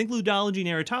 I think ludology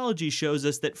narratology shows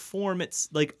us that form, it's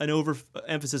like an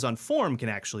overemphasis on form can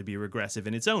actually be regressive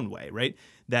in its own way, right?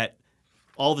 That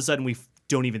all of a sudden we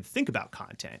don't even think about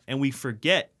content and we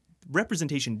forget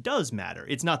representation does matter.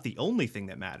 It's not the only thing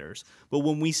that matters, but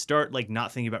when we start like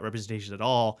not thinking about representation at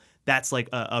all, that's like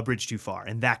a bridge too far,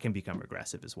 and that can become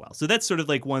regressive as well. So that's sort of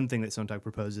like one thing that Sontag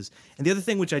proposes. And the other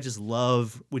thing which I just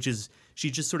love, which is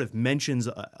she just sort of mentions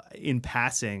in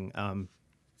passing,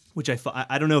 which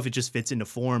I don't know if it just fits into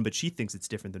form, but she thinks it's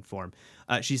different than form.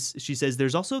 She says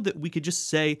there's also that we could just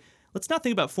say, let's not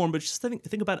think about form, but just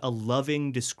think about a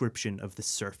loving description of the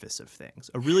surface of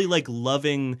things, a really like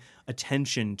loving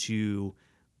attention to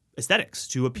aesthetics,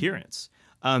 to appearance.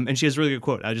 And she has a really good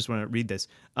quote. I just want to read this.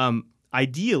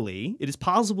 Ideally, it is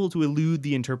possible to elude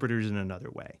the interpreters in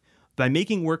another way. By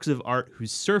making works of art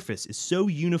whose surface is so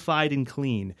unified and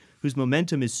clean, whose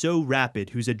momentum is so rapid,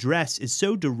 whose address is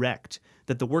so direct,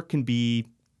 that the work can be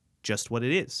just what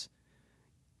it is.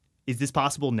 Is this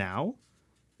possible now?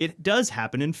 It does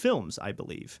happen in films, I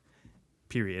believe.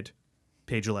 Period.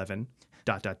 Page 11. ...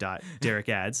 Derek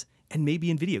adds, and maybe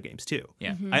in video games too.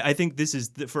 Yeah. I think this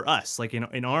is for us, like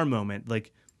in our moment,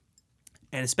 like,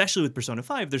 and especially with Persona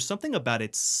 5, there's something about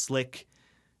its slick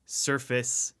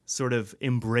surface sort of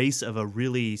embrace of a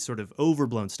really sort of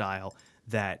overblown style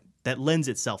that lends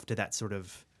itself to that sort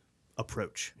of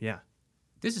approach. Yeah.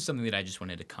 This is something that I just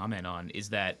wanted to comment on, is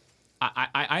that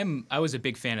I was a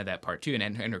big fan of that part too,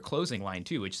 and her closing line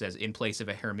too, which says, in place of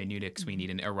a hermeneutics, we need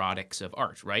an erotics of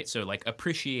art, right? So like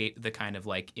appreciate the kind of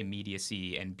like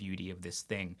immediacy and beauty of this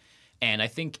thing. And I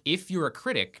think if you're a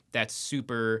critic, that's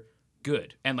super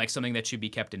good and like something that should be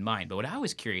kept in mind. But what I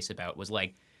was curious about was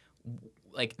like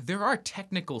there are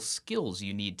technical skills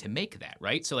you need to make that,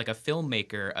 right? So like a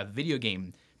filmmaker, a video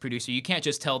game producer, you can't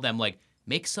just tell them like,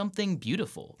 make something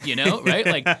beautiful, right?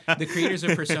 Like the creators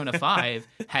of Persona 5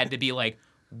 had to be like,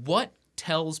 what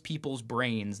tells people's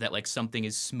brains that like something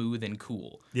is smooth and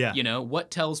cool? Yeah. What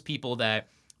tells people that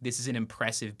this is an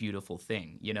impressive, beautiful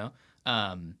thing,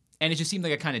 And it just seemed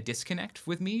like a kind of disconnect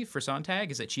with me for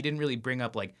Sontag, is that she didn't really bring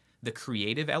up like the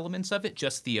creative elements of it,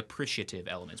 just the appreciative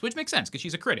elements, which makes sense because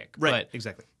she's a critic. Right, But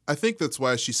exactly. I think that's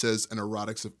why she says an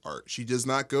erotics of art. She does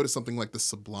not go to something like the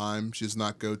sublime. She does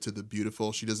not go to the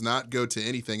beautiful. She does not go to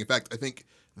anything. In fact, I think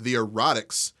the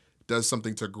erotics does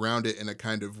something to ground it in a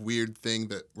kind of weird thing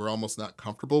that we're almost not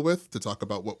comfortable with, to talk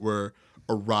about what we're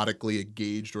erotically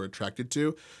engaged or attracted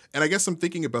to. And I guess I'm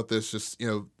thinking about this, just,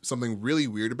 something really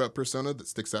weird about Persona that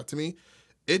sticks out to me.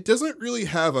 It doesn't really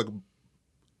have a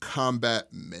combat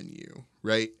menu,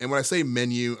 right? And when I say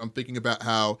menu, I'm thinking about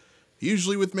how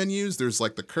usually with menus, there's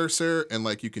like the cursor and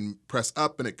like you can press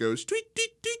up and it goes tweet,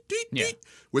 tweet, tweet, tweet, Yeah. tweet.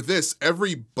 With this,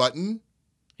 every button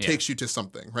takes you to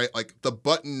something, right? Like the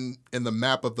button and the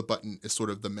map of the button is sort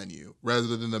of the menu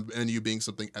rather than the menu being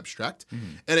something abstract.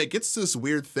 And it gets to this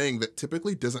weird thing that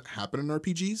typically doesn't happen in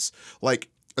RPGs. Like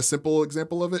a simple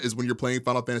example of it is when you're playing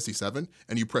Final Fantasy VII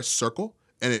and you press circle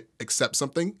and it accepts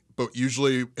something, but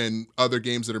usually in other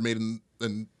games that are made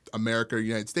in America or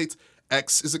United States,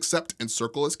 X is accept and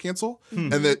circle is cancel.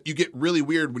 And that you get really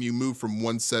weird when you move from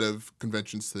one set of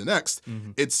conventions to the next.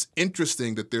 It's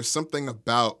interesting that there's something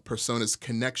about Persona's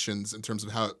connections in terms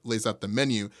of how it lays out the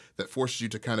menu that forces you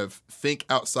to kind of think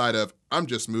outside of, I'm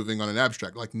just moving on an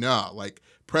abstract. Like, nah, like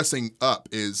pressing up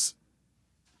is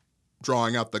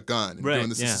drawing out the gun and doing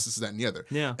this, that, and the other.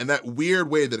 Yeah. And that weird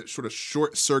way that it sort of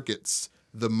short circuits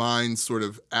the mind's sort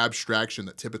of abstraction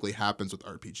that typically happens with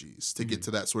RPGs to get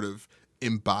to that sort of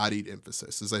embodied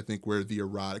emphasis is, I think, where the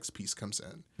erotics piece comes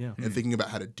in. Yeah. And thinking about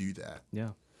how to do that. Yeah.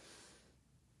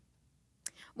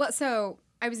 Well, so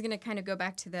I was going to kind of go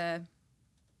back to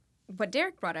what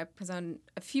Derek brought up, because on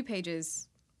a few pages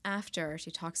after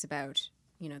she talks about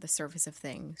the surface of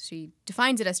things. She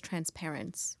defines it as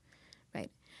transparence,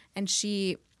 right? And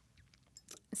she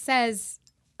says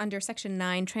under Section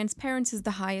 9, transparence is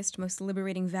the highest, most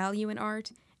liberating value in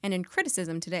art and in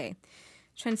criticism today.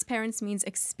 Transparence means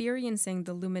experiencing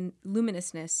the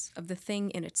luminousness of the thing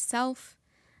in itself,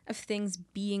 of things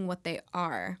being what they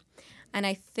are. And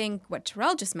I think what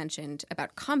Terrell just mentioned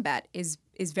about combat is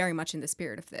very much in the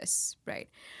spirit of this, right?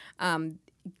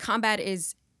 Combat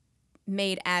is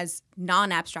made as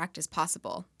non-abstract as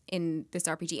possible in this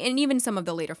RPG, and even some of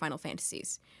the later Final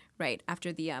Fantasies, right?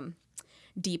 After the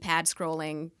D-pad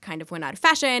scrolling kind of went out of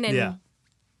fashion,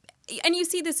 and you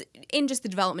see this in just the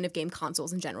development of game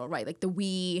consoles in general, right? Like the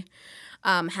Wii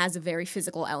has a very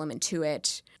physical element to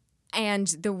it, and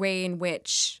the way in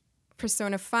which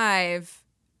Persona 5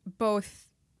 both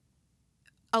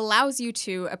allows you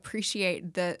to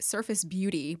appreciate the surface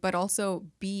beauty, but also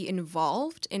be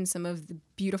involved in some of the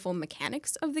beautiful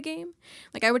mechanics of the game.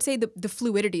 Like I would say the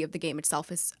fluidity of the game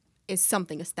itself is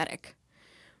something aesthetic,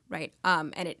 right?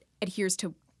 And it adheres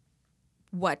to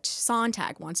what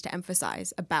Sontag wants to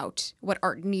emphasize about what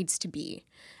art needs to be.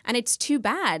 And it's too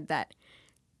bad that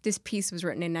this piece was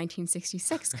written in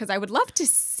 1966, because I would love to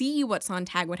see what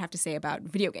Sontag would have to say about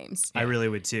video games. I really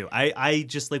would too. I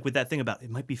just like with that thing about it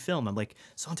might be film. I'm like,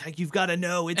 Sontag, you've got to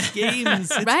know it's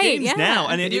games. It's Right, games yeah. now.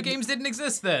 And Video games didn't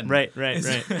exist then. Right. Well,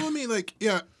 I mean, like,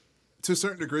 yeah, to a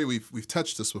certain degree, we've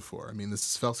touched this before. I mean, this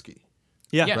is Felsky.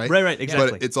 Yeah, Yeah. right, exactly.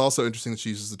 But it's also interesting that she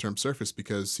uses the term surface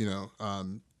because,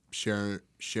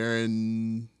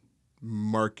 Sharon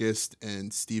Marcus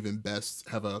and Stephen Best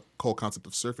have a whole concept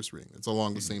of surface reading. It's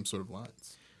along the same sort of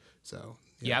lines. So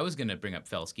Yeah, I was going to bring up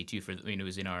Felsky too. It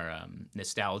was in our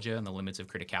nostalgia and the limits of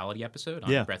criticality episode on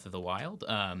Yeah. Breath of the Wild.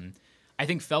 I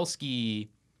think Felsky,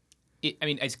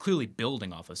 it's clearly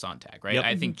building off of Sontag, right? Yep.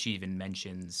 I think she even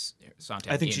mentions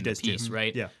Sontag I think in she the does too. piece,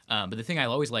 right? Yeah. But the thing I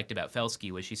always liked about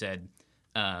Felsky was she said,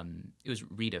 it was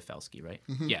Rita Felsky, right?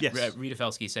 Yeah, Yes. Rita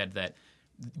Felsky said that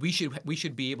we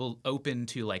should be open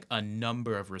to like a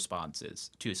number of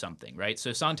responses to something, right?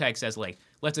 So Sontag says like,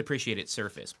 let's appreciate its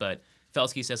surface, but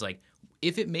Felsky says like,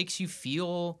 if it makes you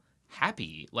feel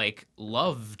happy, like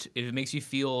loved, if it makes you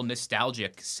feel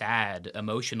nostalgic, sad,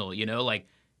 emotional, like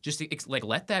just like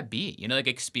let that be, like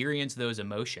experience those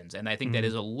emotions. And I think that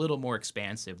is a little more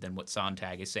expansive than what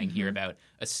Sontag is saying here about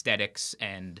aesthetics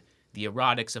and the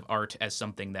erotics of art as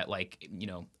something that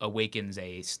awakens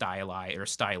a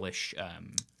stylish.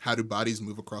 how do bodies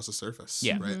move across a surface?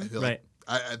 Yeah. Right. I feel Right.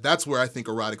 like that's where I think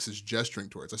erotics is gesturing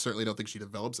towards. I certainly don't think she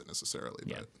develops it necessarily.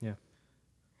 Yeah. But Yeah.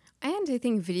 And I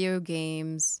think video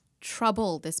games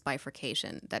trouble this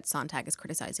bifurcation that Sontag is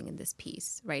criticizing in this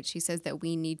piece, right? She says that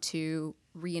we need to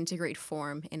reintegrate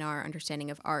form in our understanding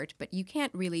of art, but you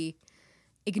can't really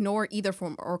ignore either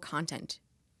form or content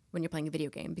when you're playing a video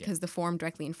game because the form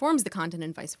directly informs the content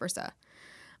and vice versa.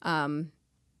 In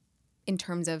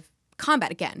terms of combat,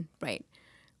 again, right?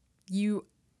 You,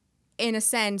 in a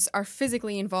sense, are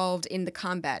physically involved in the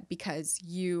combat because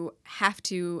you have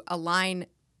to align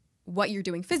what you're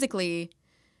doing physically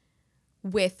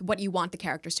with what you want the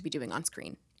characters to be doing on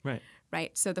screen, Right.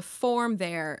 right? So the form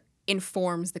there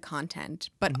informs the content,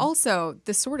 but also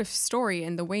the sort of story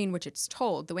and the way in which it's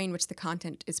told, the way in which the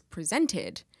content is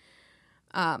presented.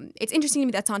 It's interesting to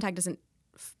me that Sontag doesn't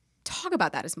talk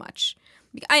about that as much.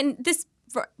 And this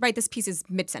piece is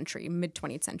mid-century,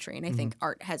 mid-20th century, and I think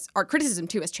art criticism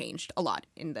too has changed a lot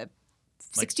in the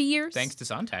 60 years. Thanks to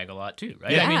Sontag a lot too,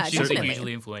 right? Yeah, She's a definitely.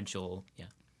 hugely influential. Yeah.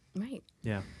 Right.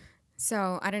 Yeah.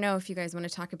 So I don't know if you guys want to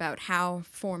talk about how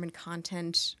form and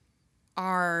content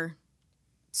are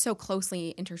so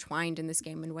closely intertwined in this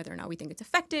game and whether or not we think it's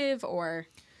effective or...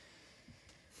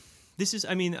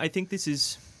 I think this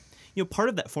is, part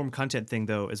of that form content thing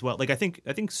though as well. Like I think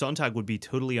Sontag would be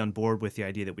totally on board with the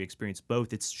idea that we experience both.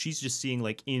 She's just seeing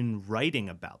like in writing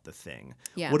about the thing,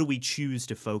 Yeah. what do we choose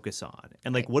to focus on?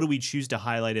 And like what do we choose to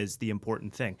highlight as the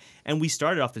important thing? And we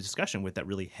started off the discussion with that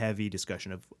really heavy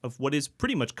discussion of what is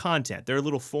pretty much content. There are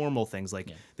little formal things like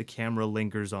the camera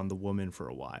lingers on the woman for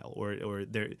a while, or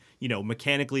there,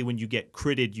 mechanically when you get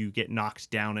critted, you get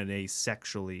knocked down in a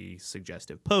sexually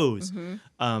suggestive pose.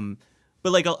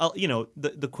 But like,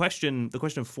 the question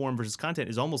of form versus content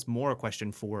is almost more a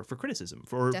question for criticism,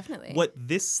 for Definitely. what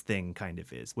this thing kind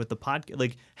of is, what the podcast,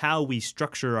 like how we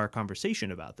structure our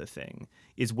conversation about the thing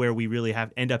is where we really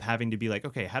end up having to be like,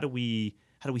 okay, how do we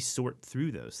sort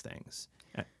through those things?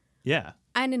 Yeah.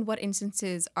 And in what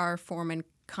instances are form and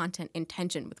content in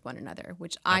tension with one another,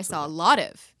 which I saw a lot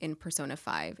of in Persona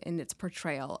 5 in its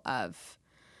portrayal of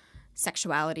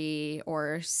sexuality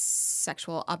or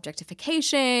sexual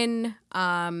objectification.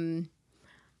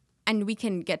 and we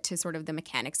can get to sort of the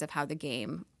mechanics of how the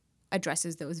game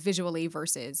addresses those visually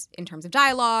versus in terms of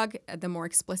dialogue, the more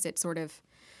explicit sort of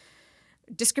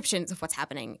descriptions of what's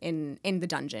happening in the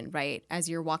dungeon, right? As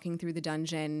you're walking through the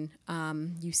dungeon,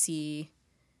 you see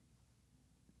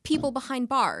people behind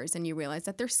bars and you realize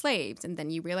that they're slaves, and then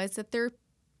you realize that they're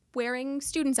wearing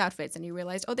students' outfits, and you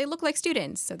realize, oh, they look like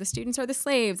students, so the students are the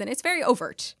slaves, and it's very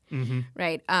overt,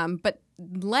 right? But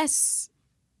less,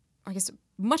 I guess,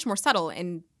 much more subtle,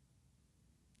 and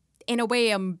in a way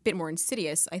a bit more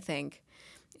insidious, I think,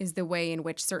 is the way in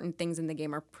which certain things in the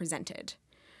game are presented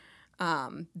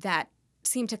that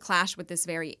seem to clash with this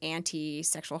very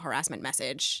anti-sexual harassment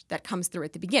message that comes through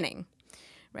at the beginning,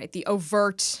 right? The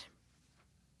overt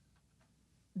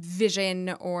vision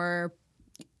or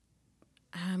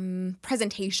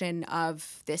presentation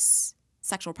of this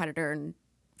sexual predator and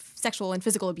sexual and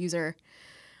physical abuser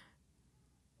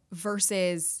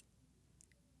versus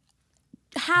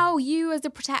how you as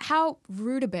how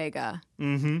Rutabaga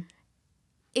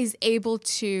is able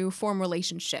to form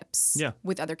relationships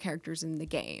with other characters in the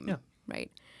game, right?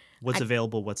 What's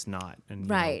available, what's not. And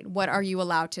right. What are you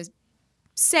allowed to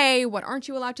say? What aren't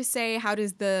you allowed to say? How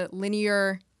does the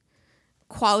linear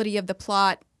quality of the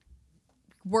plot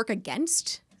work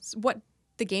against what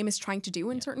the game is trying to do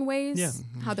in certain ways? Yeah.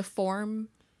 How the form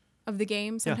of the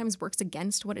game sometimes works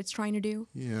against what it's trying to do.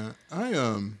 Yeah. I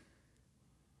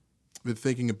been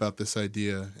thinking about this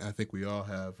idea, and I think we all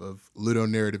have, of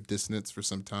ludonarrative dissonance for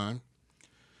some time.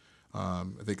 I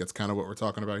think that's kind of what we're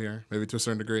talking about here, maybe to a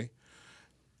certain degree.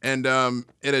 And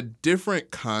in a different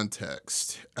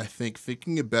context, I think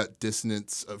thinking about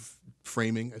dissonance of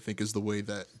framing, I think, is the way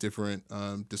that different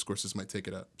discourses might take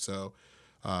it up. So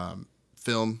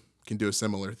film can do a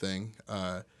similar thing.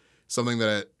 Something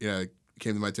that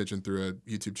came to my attention through a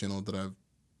YouTube channel that I've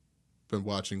been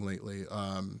watching lately.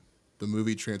 The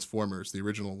movie Transformers, the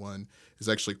original one, is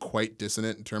actually quite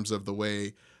dissonant in terms of the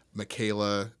way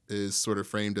Michaela is sort of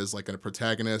framed as like a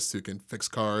protagonist who can fix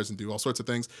cars and do all sorts of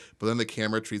things, but then the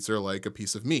camera treats her like a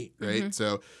piece of meat, right?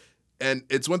 So, and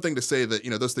it's one thing to say that,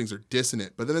 those things are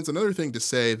dissonant, but then it's another thing to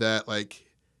say that, like,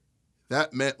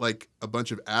 that meant like a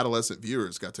bunch of adolescent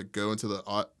viewers got to go into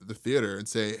the theater and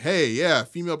say, hey, yeah,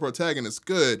 female protagonist,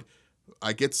 good.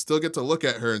 I still get to look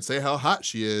at her and say how hot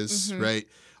she is, right?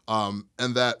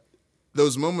 And that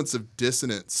those moments of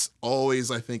dissonance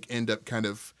always, I think, end up kind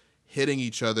of hitting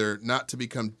each other, not to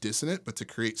become dissonant, but to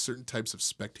create certain types of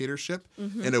spectatorship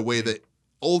in a way that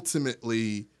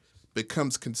ultimately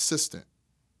becomes consistent.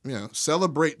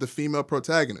 Celebrate the female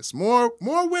protagonist. More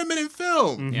women in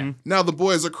film. Yeah. Now the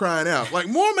boys are crying out, like,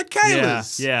 more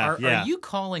Michaelas. Are you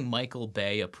calling Michael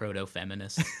Bay a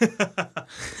proto-feminist?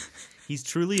 He's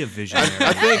truly a visionary.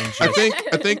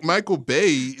 I think Michael Bay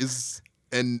is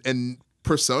and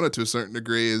Persona to a certain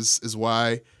degree is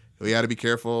why we got to be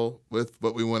careful with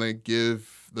what we want to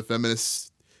give the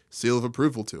feminist seal of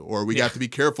approval to, or we got to be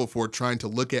careful for trying to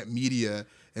look at media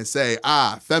and say,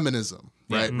 feminism,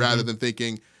 right? Rather than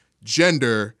thinking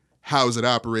gender, how is it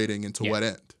operating and to what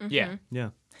end? Yeah.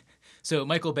 So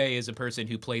Michael Bay is a person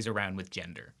who plays around with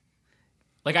gender.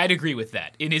 Like, I'd agree with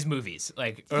that in his movies.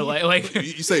 Like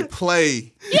You say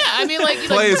play. Yeah, I mean,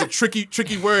 play is a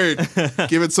tricky word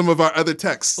given some of our other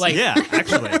texts.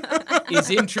 Actually.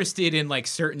 Is interested in like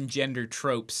certain gender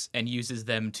tropes and uses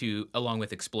them to, along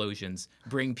with explosions,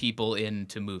 bring people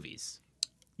into movies.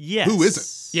 Yes. Who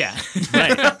isn't? Yeah.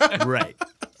 Right.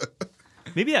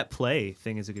 Maybe that play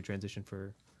thing is a good transition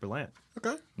for Berlant.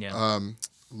 Okay. Yeah.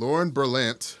 Lauren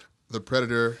Berlant, The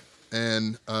Predator,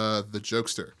 and The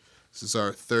Jokester. This is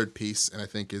our third piece, and I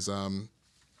think is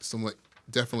somewhat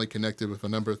definitely connected with a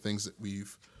number of things that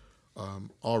we've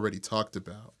already talked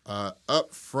about.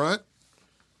 Up front,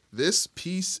 this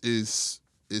piece is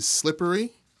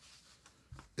slippery.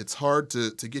 It's hard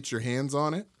to get your hands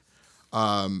on it.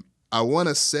 I want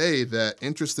to say that,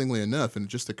 interestingly enough, and it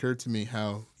just occurred to me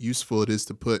how useful it is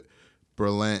to put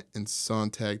Berlant and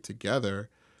Sontag together.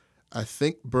 I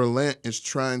think Berlant is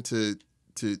trying to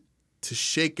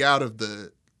shake out of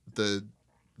the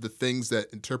things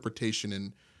that interpretation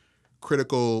and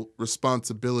critical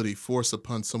responsibility force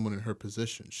upon someone in her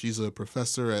position. She's a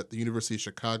professor at the University of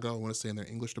Chicago, I want to say in their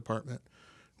English department.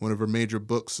 One of her major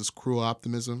books is Cruel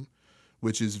Optimism,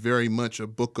 which is very much a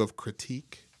book of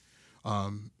critique.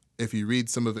 If you read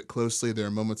some of it closely, there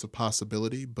are moments of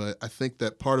possibility, but I think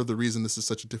that part of the reason this is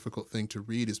such a difficult thing to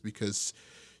read is because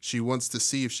she wants to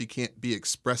see if she can't be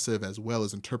expressive as well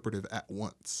as interpretive at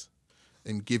once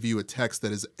and give you a text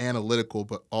that is analytical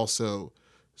but also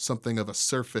something of a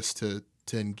surface to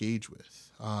engage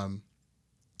with. A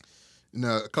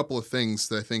couple of things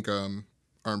that I think are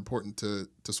important to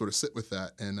sort of sit with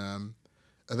that. And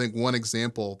I think one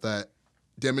example that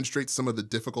demonstrates some of the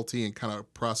difficulty in kind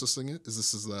of processing it is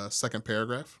this is the second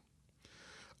paragraph.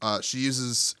 She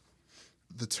uses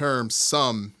the term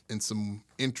some in some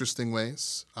interesting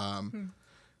ways.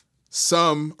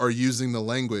 Some are using the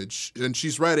language, and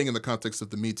she's writing in the context of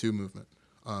the Me Too movement.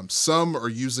 Some are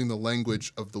using the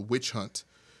language of the witch hunt,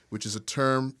 which is a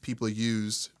term people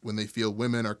use when they feel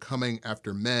women are coming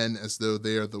after men as though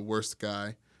they are the worst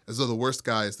guy, as though the worst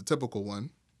guy is the typical one.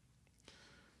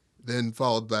 Then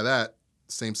followed by that,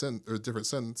 same sentence or different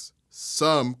sentence.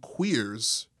 Some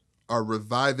queers are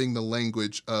reviving the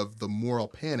language of the moral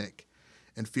panic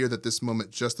and fear that this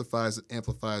moment justifies and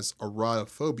amplifies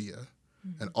erotophobia,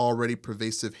 an already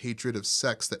pervasive hatred of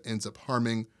sex that ends up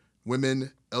harming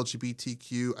women,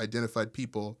 LGBTQ identified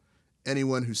people,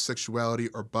 anyone whose sexuality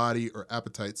or body or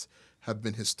appetites have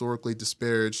been historically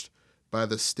disparaged by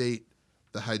the state,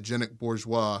 the hygienic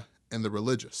bourgeois, and the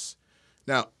religious.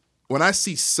 Now, when I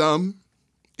see some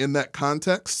in that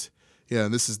context, yeah,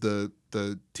 and this is the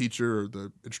teacher or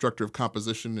the instructor of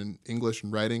composition and English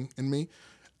and writing in me,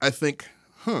 I think,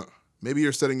 maybe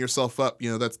you're setting yourself up,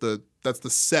 that's the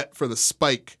set for the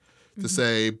spike to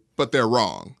say, but they're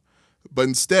wrong. But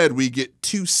instead, we get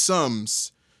two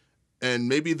sums, and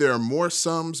maybe there are more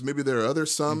sums, maybe there are other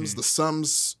sums. The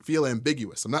sums feel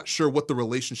ambiguous. I'm not sure what the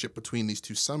relationship between these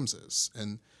two sums is.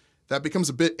 And that becomes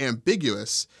a bit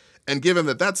ambiguous. And given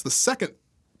that that's the second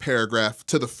paragraph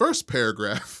to the first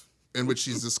paragraph in which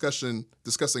she's discussing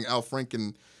Al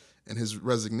Franken and his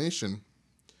resignation,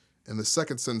 in the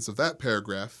second sentence of that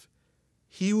paragraph,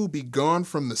 he will be gone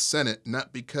from the Senate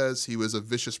not because he was a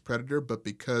vicious predator, but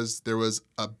because there was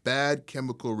a bad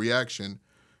chemical reaction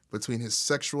between his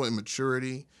sexual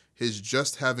immaturity, his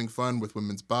just having fun with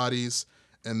women's bodies,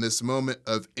 and this moment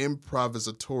of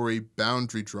improvisatory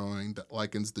boundary drawing that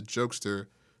likens the jokester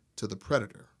to the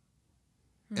predator.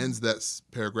 Ends that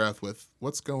paragraph with,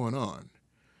 what's going on?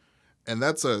 And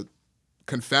that's a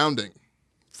confounding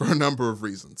for a number of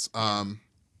reasons.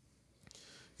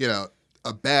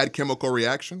 A bad chemical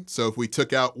reaction. So if we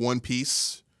took out one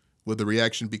piece, would the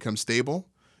reaction become stable?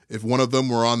 If one of them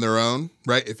were on their own,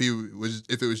 right? If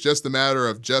it was just a matter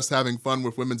of just having fun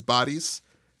with women's bodies,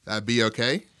 that'd be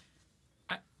okay.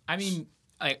 I mean,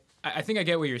 I think I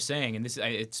get what you're saying, and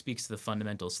it speaks to the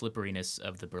fundamental slipperiness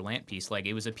of the Berlant piece. Like,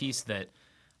 it was a piece that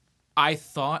I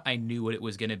thought I knew what it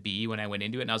was going to be when I went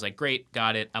into it, and I was like, great,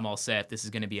 got it, I'm all set. This is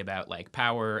going to be about like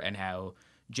power and how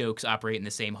jokes operate in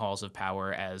the same halls of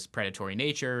power as predatory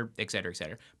nature, et cetera, et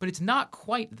cetera. But it's not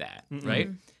quite that, right?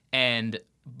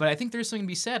 But I think there's something to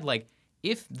be said, like,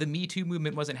 if the Me Too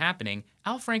movement wasn't happening,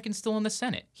 Al Franken's still in the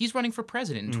Senate. He's running for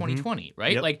president in 2020,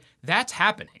 right? Yep. Like, that's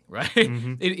happening, right?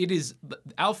 It is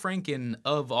Al Franken,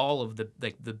 of all of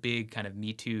the big kind of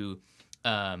Me Too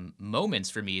moments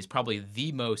for me, is probably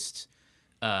the most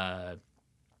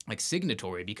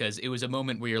signatory, because it was a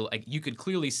moment where you're like, you could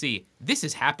clearly see this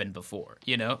has happened before,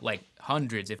 like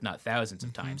hundreds, if not thousands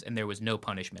of times, and there was no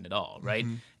punishment at all, right?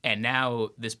 And now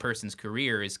this person's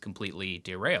career is completely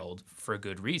derailed for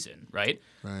good reason, right?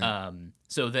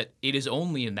 So that it is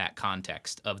only in that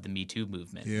context of the Me Too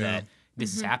movement that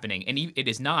this is happening. And it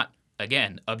is not,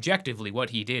 again, objectively, what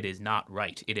he did is not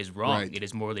right. It is wrong. It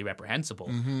is morally reprehensible.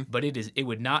 But it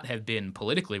would not have been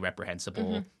politically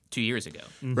reprehensible 2 years ago.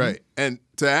 Right. And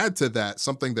to add to that,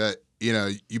 something that,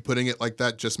 you putting it like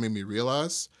that just made me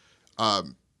realize,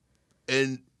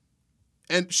 and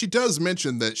she does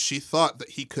mention that she thought that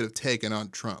he could have taken on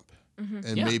Trump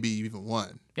and maybe even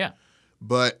won. Yeah.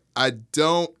 But I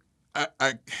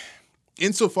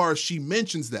insofar as she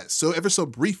mentions that so ever so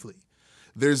briefly,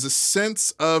 there's a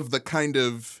sense of the kind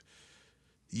of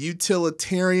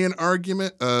utilitarian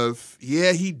argument of,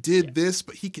 he did this,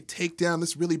 but he could take down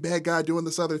this really bad guy doing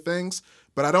this other things.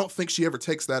 But I don't think she ever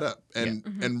takes that up,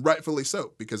 and rightfully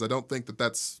so, because I don't think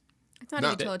that's... It's not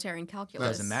a utilitarian calculus.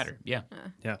 Doesn't matter. Yeah.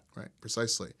 Right,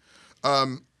 precisely.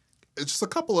 Just a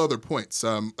couple other points.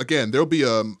 Again, there'll be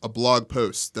a blog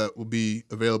post that will be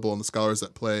available on the Scholars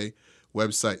That Play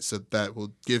website, so that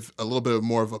will give a little bit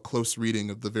more of a close reading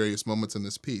of the various moments in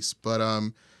this piece. But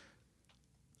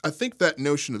I think that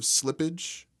notion of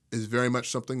slippage is very much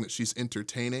something that she's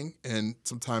entertaining and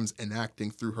sometimes enacting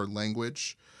through her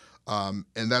language. And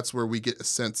that's where we get a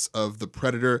sense of the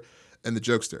predator and the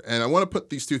jokester. And I want to put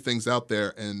these two things out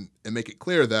there and make it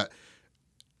clear that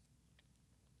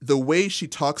the way she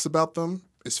talks about them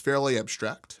is fairly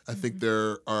abstract. I think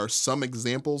there are some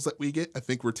examples that we get. I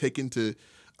think we're taken to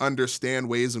understand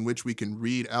ways in which we can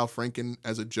read Al Franken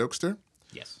as a jokester.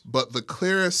 Yes. But the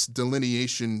clearest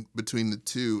delineation between the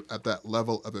two at that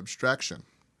level of abstraction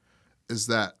is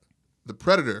that the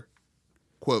predator,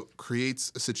 quote,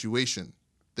 creates a situation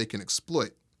they can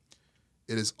exploit,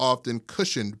 it is often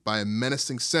cushioned by a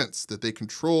menacing sense that they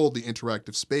control the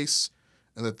interactive space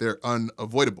and that they're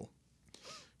unavoidable.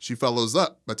 She follows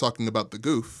up by talking about the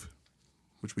goof,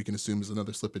 which we can assume is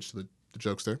another slippage to the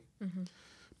jokester,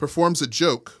 performs a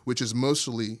joke which is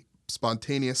mostly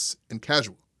spontaneous and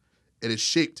casual. It is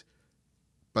shaped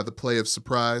by the play of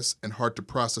surprise and hard to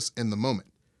process in the moment.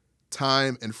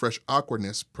 Time and fresh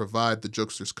awkwardness provide the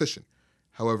jokester's cushion,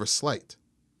 however slight.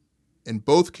 In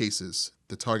both cases,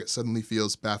 the target suddenly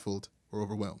feels baffled or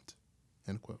overwhelmed.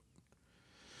 End quote.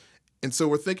 And so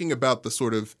we're thinking about the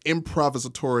sort of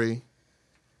improvisatory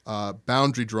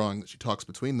boundary drawing that she talks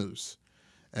between those.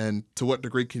 And to what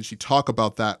degree can she talk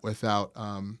about that without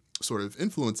sort of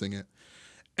influencing it?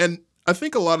 And I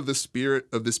think a lot of the spirit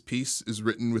of this piece is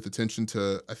written with attention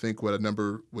to, I think, what a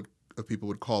number of people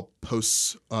would call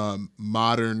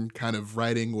post-modern kind of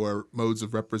writing or modes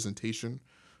of representation,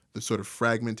 the sort of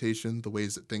fragmentation, the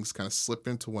ways that things kind of slip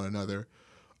into one another.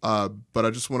 But I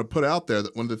just want to put out there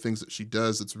that one of the things that she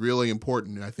does that's really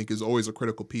important and I think is always a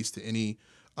critical piece to any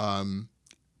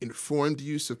informed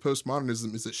use of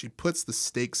postmodernism is that she puts the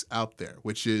stakes out there,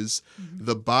 which is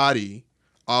the body,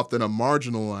 often a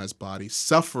marginalized body,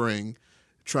 suffering,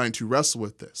 trying to wrestle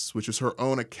with this, which is her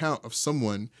own account of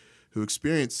someone who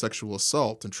experienced sexual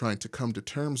assault and trying to come to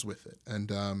terms with it.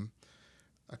 And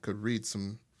I could read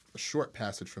a short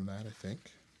passage from that, I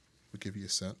think, would give you a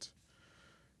sense.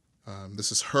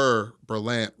 This is her,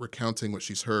 Berlant, recounting what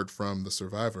she's heard from the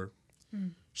survivor.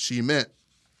 She meant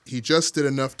he just did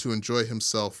enough to enjoy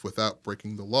himself without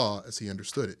breaking the law as he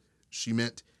understood it. She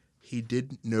meant he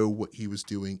didn't know what he was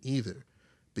doing either,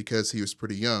 because he was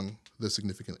pretty young, though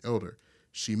significantly older.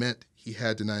 She meant he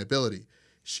had deniability.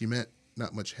 She meant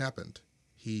not much happened.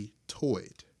 He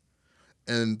toyed.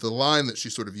 And the line that she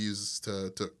sort of uses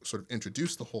to sort of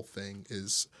introduce the whole thing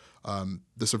is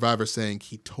the survivor saying,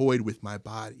 he toyed with my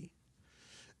body.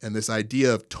 And this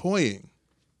idea of toying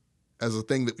as a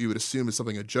thing that we would assume is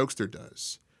something a jokester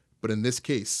does. But in this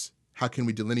case, how can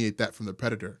we delineate that from the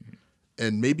predator?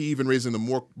 And maybe even raising the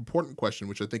more important question,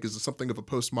 which I think is something of a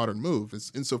postmodern move,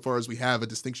 is insofar as we have a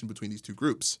distinction between these two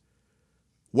groups,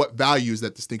 what value is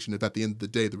that distinction if at the end of the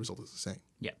day the result is the same?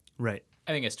 Yeah. Right.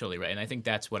 I think that's totally right. And I think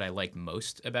that's what I like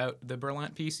most about the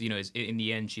Berlant piece. You know, is in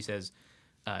the end, she says,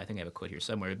 I think I have a quote here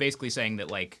somewhere, basically saying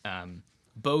that, like,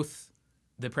 both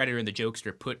the predator and the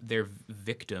jokester put their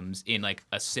victims in, like,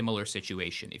 a similar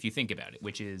situation, if you think about it,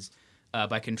 which is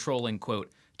by controlling,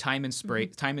 quote, time and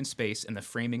space and the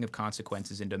framing of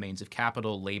consequences in domains of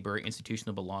capital, labor,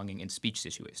 institutional belonging, and speech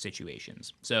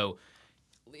situations. So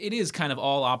it is kind of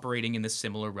all operating in this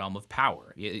similar realm of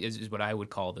power, is what I would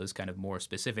call those kind of more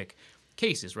specific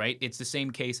cases, right? It's the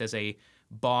same case as a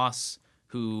boss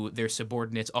who their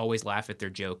subordinates always laugh at their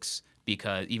jokes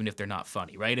because even if they're not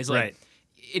funny, right? It's like,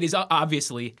 it is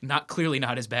obviously clearly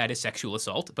not as bad as sexual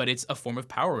assault, but it's a form of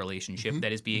power relationship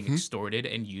that is being extorted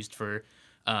and used for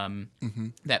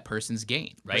that person's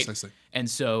gain, right? Precisely. And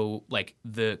so, like,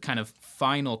 the kind of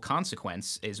final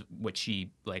consequence is what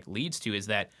she, like, leads to is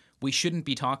that we shouldn't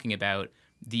be talking about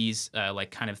these like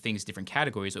kind of things, different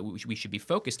categories. What we should be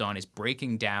focused on is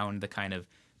breaking down the kind of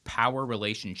power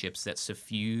relationships that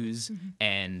suffuse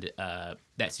and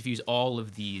that suffuse all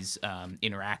of these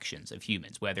interactions of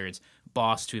humans, whether it's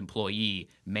boss to employee,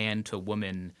 man to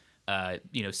woman,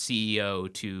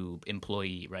 CEO to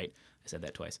employee, right? I said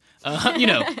that twice.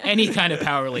 Any kind of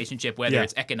power relationship, whether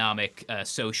it's economic,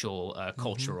 social,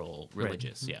 cultural,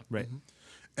 religious. Yeah. Right.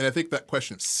 And I think that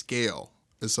question of scale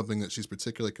is something that she's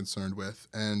particularly concerned with.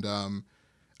 And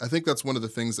I think that's one of the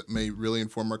things that may really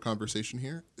inform our conversation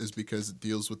here is because it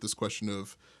deals with this question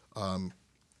of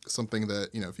something that,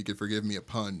 if you could forgive me a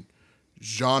pun,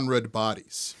 genred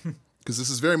bodies. Because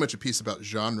this is very much a piece about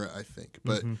genre, I think,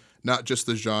 but not just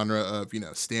the genre of,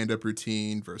 stand-up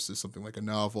routine versus something like a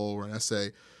novel or an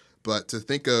essay, but to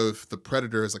think of the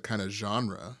predator as a kind of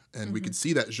genre. And we could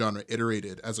see that genre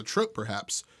iterated as a trope,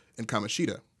 perhaps, in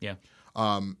Kamoshida. Yeah.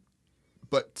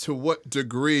 But to what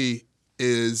degree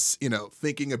is,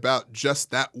 thinking about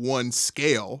just that one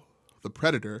scale, the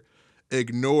predator,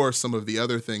 ignore some of the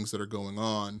other things that are going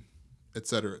on, et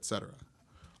cetera, et cetera.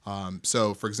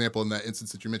 So, for example, in that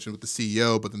instance that you mentioned with the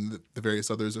CEO, but then the various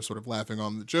others are sort of laughing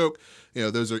on the joke,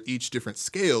 those are each different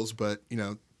scales, but,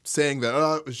 saying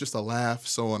that, it was just a laugh,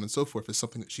 so on and so forth, is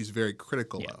something that she's very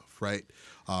critical of, right?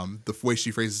 The way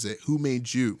she phrases it, who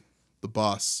made you the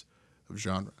boss of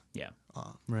genre? Yeah.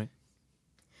 Right.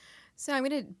 So I'm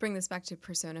going to bring this back to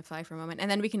Personify for a moment,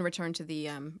 and then we can return to the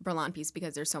Berlant piece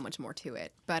because there's so much more to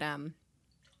it. But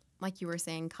like you were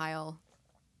saying, Kyle,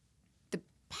 the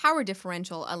power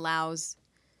differential allows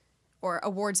or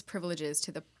awards privileges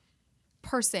to the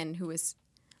person who is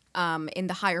in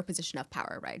the higher position of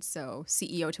power, right? So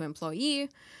CEO to employee,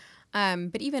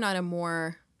 but even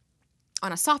on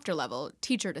a softer level,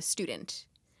 teacher to student,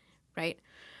 right?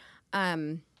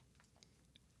 And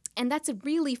that's a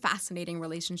really fascinating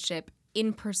relationship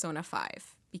in Persona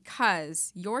 5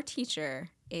 because your teacher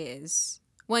is,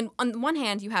 on the one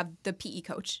hand, you have the PE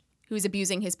coach who's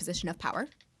abusing his position of power,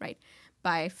 right,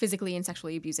 by physically and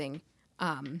sexually abusing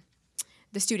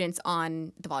the students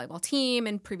on the volleyball team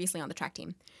and previously on the track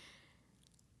team.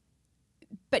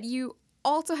 But you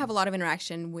also have a lot of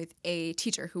interaction with a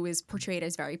teacher who is portrayed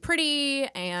as very pretty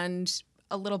and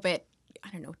a little bit,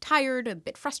 tired, a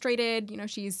bit frustrated.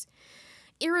 She's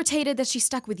irritated that she's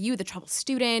stuck with you, the troubled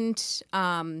student.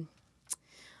 I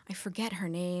forget her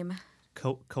name.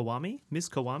 Kawami? Ms.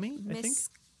 Kawami,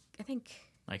 I think.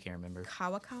 I can't remember.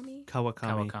 Kawakami?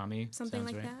 Kawakami. Something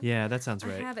like right. that. Yeah, that sounds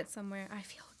right. I have it somewhere.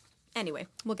 Anyway,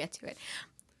 we'll get to it.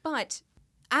 But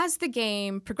as the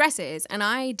game progresses, and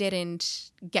I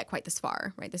didn't get quite this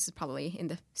far, right? This is probably in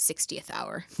the 60th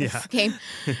hour of the game.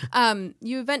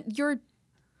 Your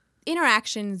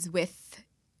interactions with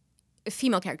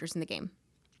female characters in the game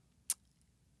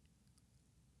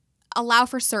allow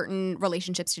for certain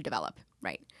relationships to develop,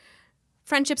 right?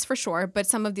 Friendships for sure, but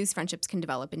some of these friendships can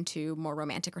develop into more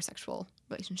romantic or sexual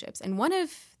relationships. And one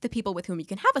of the people with whom you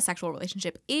can have a sexual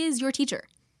relationship is your teacher.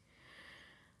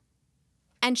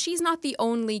 And she's not the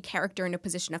only character in a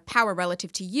position of power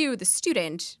relative to you, the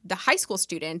student, the high school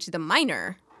student, the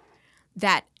minor,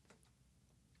 that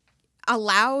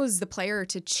allows the player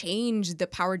to change the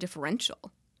power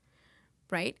differential,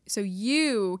 right? So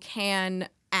you can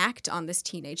act on this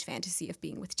teenage fantasy of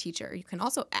being with teacher. You can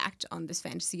also act on this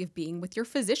fantasy of being with your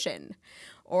physician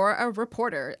or a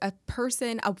reporter, a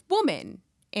woman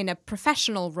in a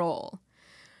professional role,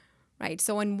 right?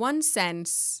 So in one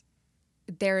sense,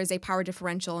 there is a power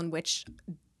differential in which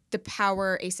the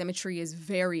power asymmetry is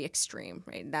very extreme,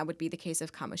 right? And that would be the case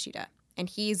of Kamoshida. And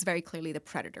he's very clearly the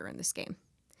predator in this game.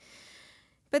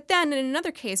 But then in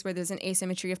another case where there's an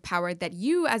asymmetry of power that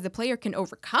you as the player can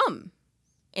overcome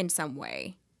in some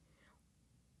way,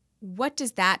 what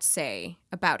does that say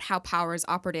about how power is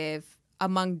operative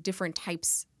among different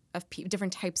types of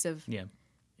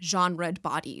genred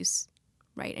bodies,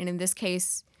 right? And in this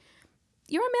case,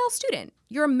 you're a male student.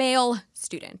 You're a male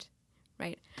student,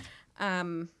 right?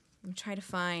 I'm trying to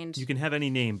find... You can have any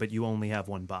name, but you only have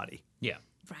one body. Yeah.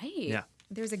 Right. Yeah.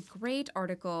 There's a great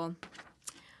article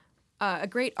in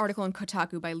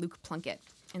Kotaku by Luke Plunkett,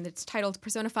 and it's titled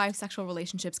Persona 5 Sexual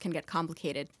Relationships Can Get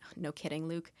Complicated. No kidding,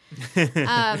 Luke.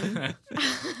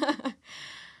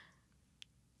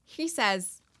 He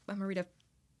says, I'm going to read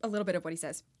a little bit of what he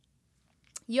says.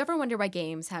 You ever wonder why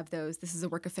games have those "this is a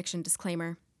work of fiction"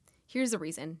 disclaimer? Here's the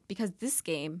reason. Because this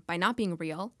game, by not being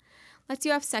real, lets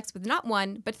you have sex with not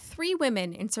one, but 3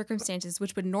 women in circumstances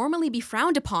which would normally be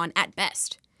frowned upon at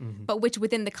best, but which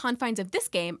within the confines of this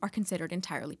game are considered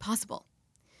entirely possible.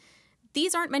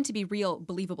 These aren't meant to be real,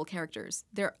 believable characters.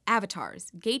 They're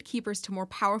avatars, gatekeepers to more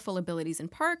powerful abilities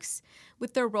and perks,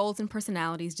 with their roles and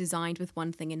personalities designed with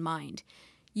one thing in mind.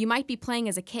 You might be playing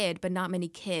as a kid, but not many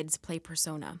kids play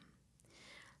Persona.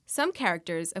 Some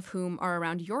characters of whom are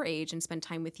around your age and spend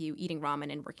time with you eating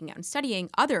ramen and working out and studying.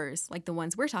 Others, like the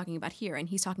ones we're talking about here, and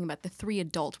he's talking about the 3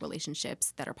 adult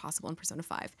relationships that are possible in Persona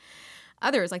 5.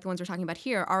 Others, like the ones we're talking about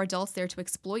here, are adults there to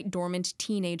exploit dormant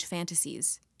teenage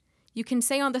fantasies. You can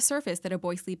say on the surface that a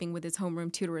boy sleeping with his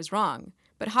homeroom tutor is wrong,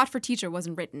 but Hot for Teacher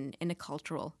wasn't written in a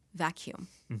cultural vacuum.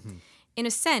 Mm-hmm. In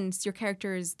a sense, your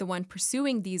character is the one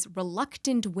pursuing these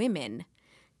reluctant women,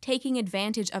 taking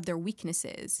advantage of their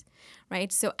weaknesses,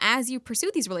 right? So as you pursue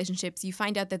these relationships, you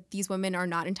find out that these women are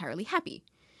not entirely happy.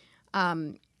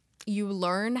 You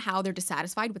learn how they're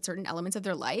dissatisfied with certain elements of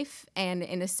their life, and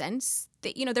in a sense,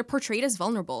 they're portrayed as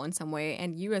vulnerable in some way,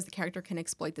 and you as the character can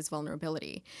exploit this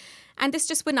vulnerability. And this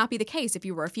just would not be the case if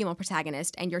you were a female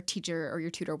protagonist and your teacher or your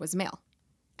tutor was male.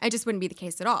 It just wouldn't be the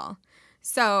case at all.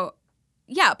 So,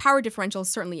 yeah, power differentials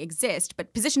certainly exist,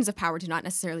 but positions of power do not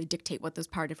necessarily dictate what those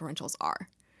power differentials are.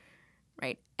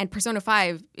 Right. And Persona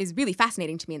 5 is really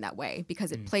fascinating to me in that way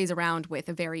because it plays around with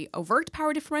a very overt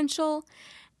power differential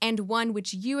and one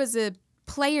which you as a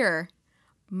player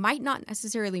might not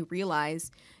necessarily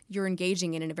realize you're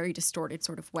engaging in a very distorted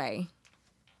sort of way.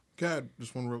 God,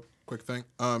 just one real quick thing.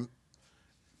 I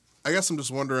guess I'm just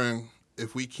wondering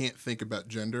if we can't think about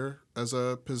gender as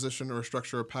a position or a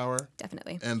structure of power.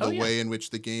 Definitely. And the way in which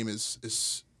the game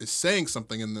is saying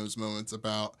something in those moments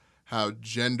about how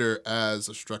gender as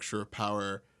a structure of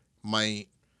power might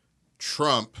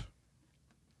trump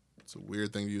It's a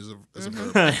weird thing to use as a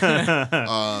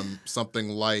verb. Something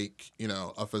like,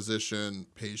 a physician,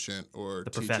 patient, or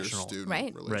professional. teacher-student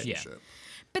Right. relationship.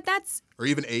 But that's Or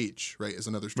even age, right, is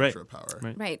another structure of power.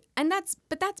 Right. right. And that's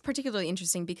particularly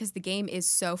interesting because the game is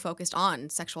so focused on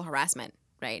sexual harassment,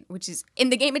 right? Which is in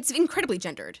the game it's incredibly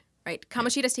gendered, right?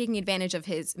 Kamoshida's taking advantage of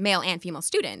his male and female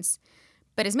students,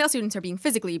 but his male students are being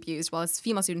physically abused while his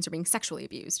female students are being sexually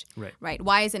abused. Right.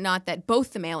 Why is it not that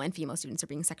both the male and female students are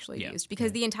being sexually Yeah. abused?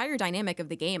 Because the entire dynamic of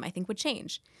the game, I think, would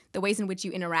change. The ways in which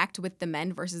you interact with the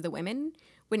men versus the women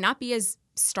would not be as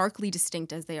starkly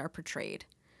distinct as they are portrayed.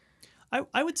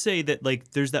 I would say that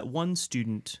like there's that one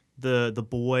student, the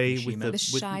boy with Mishima. the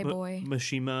Shy boy.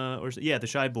 Mishima, or the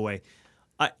shy boy.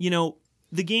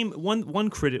 The game one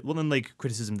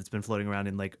criticism that's been floating around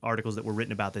in like articles that were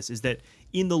written about this is that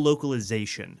in the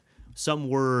localization, some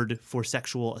word for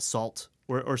sexual assault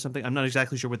or something, I'm not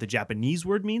exactly sure what the Japanese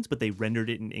word means, but they rendered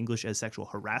it in English as sexual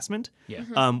harassment. Yeah.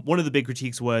 One of the big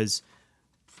critiques was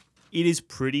it is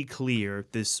pretty clear,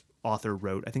 this author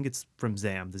wrote, I think it's from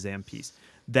Zam, the Zam piece,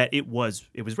 that it was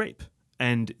rape.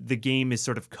 And the game is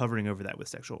sort of covering over that with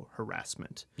sexual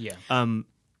harassment. Yeah.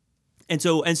 And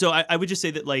so I would just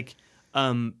say that like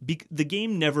the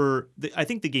game never. I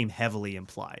think the game heavily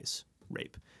implies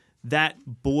rape. That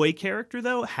boy character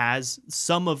though has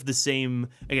some of the same.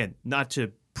 Again, not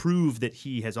to prove that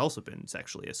he has also been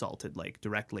sexually assaulted like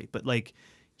directly, but like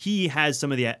he has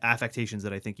some of the affectations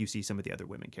that I think you see some of the other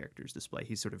women characters display.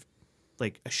 He's sort of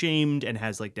like ashamed and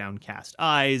has like downcast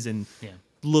eyes and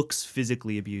looks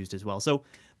physically abused as well. So.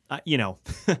 I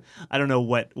don't know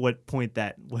what point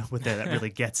that really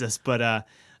gets us, but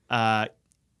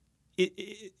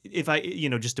if I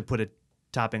just to put a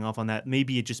topping off on that,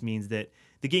 maybe it just means that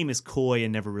the game is coy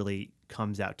and never really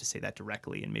comes out to say that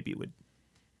directly, and maybe it would.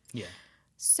 Yeah.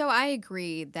 So I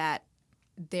agree that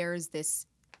there's this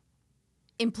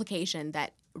implication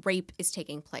that rape is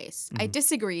taking place. I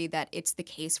disagree that it's the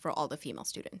case for all the female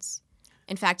students.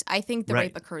 In fact, I think the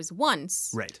rape occurs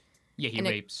once. Right. Yeah, he And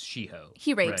it- rapes Shiho.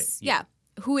 He rapes, Right,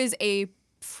 who is a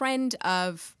friend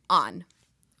of An,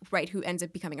 right, who ends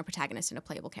up becoming a protagonist and a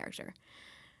playable character.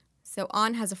 So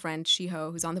An has a friend,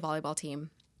 Shiho, who's on the volleyball team.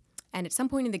 And at some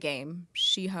point in the game,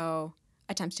 Shiho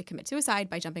attempts to commit suicide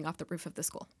by jumping off the roof of the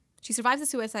school. She survives the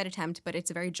suicide attempt, but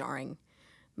it's a very jarring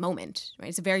moment, right?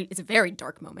 It's a very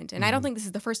dark moment. And I don't think this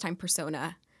is the first time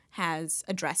Persona has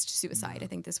addressed suicide. I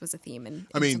think this was a theme in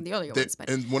some of the earlier ones. But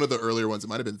and one of the earlier ones, it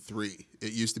might have been 3.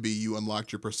 It used to be you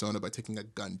unlocked your persona by taking a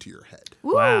gun to your head.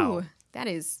 Ooh, Wow. that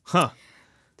is Huh.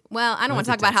 well. I don't want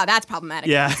to talk about how that's problematic.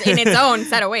 Yeah. in its own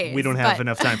set of ways. We don't have but-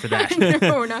 enough time for that.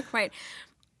 No, not quite.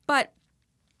 But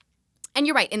and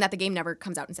you're right in that the game never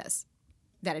comes out and says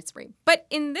that it's rape. But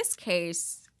in this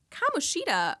case,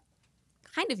 Kamoshida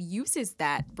kind of uses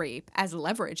that rape as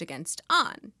leverage against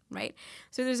An, right?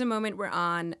 So there's a moment where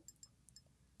An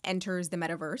enters the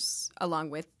metaverse along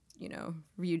with,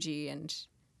 Ryuji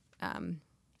and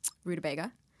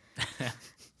Rutabaga.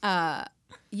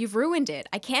 You've ruined it.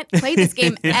 I can't play this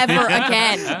game ever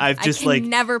again. I've just, I can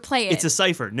never play it. It's a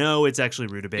cipher. No, it's actually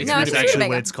Rutabaga. No, That's it's actually Rutabaga.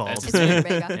 what it's called. It's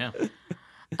Rutabaga.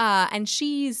 Yeah. And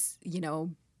she's,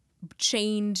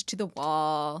 chained to the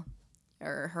wall,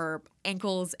 or her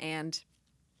ankles and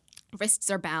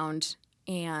wrists are bound,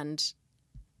 and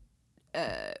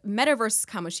Metaverse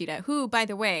Kamoshida, who, by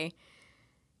the way,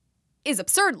 is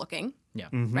absurd looking, Yeah.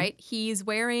 right? He's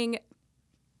wearing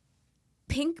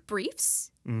pink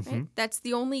briefs, right? That's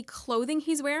the only clothing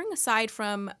he's wearing aside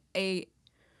from a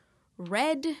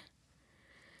red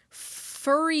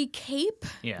furry cape.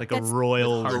 Yeah. Like That's- a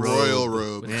royal With The hearts. robe. royal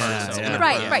robe. With Yeah, hearts yeah. all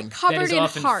Right, around. right, That covered is in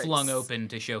often hearts. flung open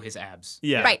to show his abs.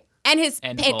 Yeah. Right. And his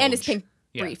And and his bulge. pink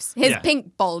Yeah. briefs. His Yeah.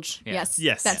 pink bulge. Yeah. Yes.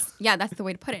 Yes. That's the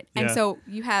way to put it. And Yeah. so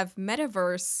you have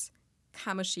Metaverse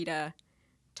Kamoshida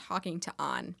talking to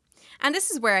An. And this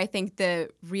is where I think the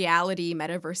reality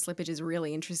metaverse slippage is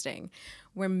really interesting.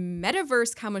 Where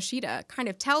Metaverse Kamoshida kind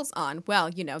of tells An,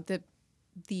 well,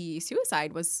 the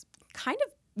suicide was kind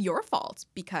of your fault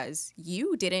because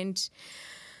you didn't,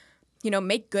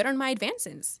 make good on my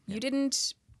advances. You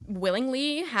didn't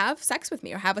willingly have sex with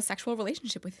me or have a sexual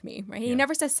relationship with me, right? He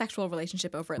never says sexual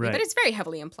relationship overtly, Right. but it's very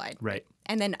heavily implied. Right.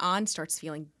 And then An starts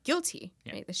feeling guilty,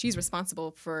 right? That she's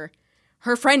responsible for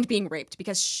her friend being raped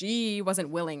because she wasn't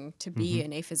willing to be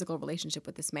in a physical relationship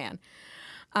with this man.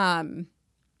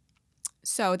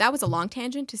 So that was a long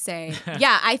tangent to say,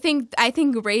 yeah, I think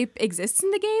rape exists in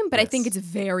the game, but I think it's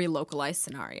very localized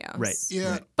scenarios. Right.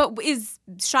 Yeah. But is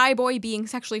Shy Boy being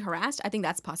sexually harassed? I think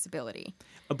that's a possibility.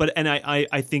 But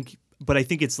I think but I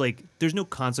think it's like there's no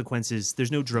consequences,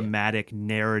 there's no dramatic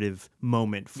narrative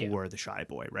moment for the shy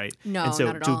boy, right? No, and so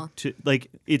not at all.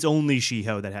 Like it's only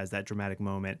Shiho that has that dramatic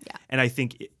moment. Yeah. And I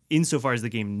think insofar as the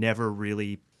game never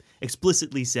really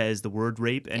explicitly says the word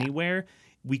rape anywhere,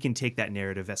 we can take that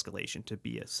narrative escalation to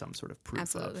be some sort of proof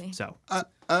Absolutely. of. So I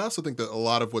also think that a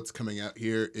lot of what's coming out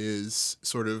here is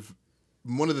sort of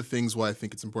one of the things why I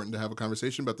think it's important to have a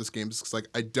conversation about this game is 'cause, like,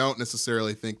 I don't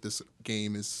necessarily think this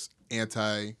game is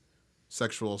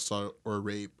anti-sexual assault or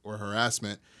rape or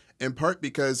harassment, in part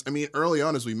because, I mean, early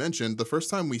on, as we mentioned, the first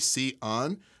time we see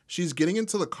An, she's getting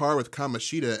into the car with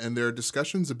Kamoshida, and there are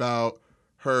discussions about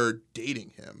her dating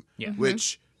him,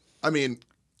 which, I mean,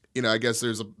 you know, I guess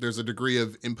there's a degree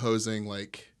of imposing,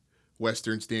 like,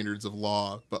 Western standards of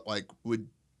law, but, like, would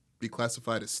be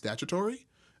classified as statutory.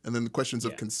 And then the questions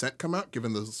of consent come out,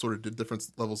 given the sort of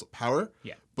different levels of power.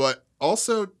 Yeah. But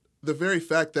also the very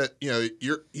fact that, you know,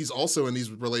 he's also in these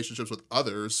relationships with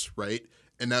others, right?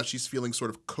 And now she's feeling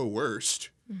sort of coerced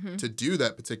to do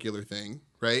that particular thing,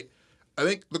 right? I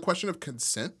think the question of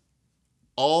consent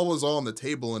was all on the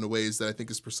table in ways that I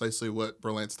think is precisely what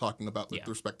Berlant's talking about with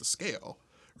respect to scale,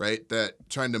 right? That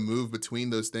trying to move between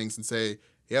those things and say,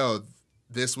 yo,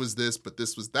 this was this, but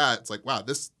this was that. It's like, wow,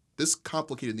 this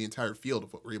complicated the entire field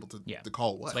of what we're able to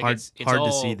call what. Like hard it's to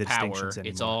all see the power, distinctions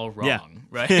anymore. it's all Yeah. wrong,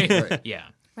 right? Yeah.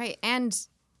 Right. And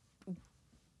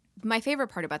my favorite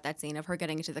part about that scene of her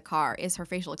getting into the car is her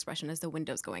facial expression as the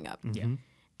window's going up. Yeah.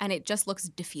 And it just looks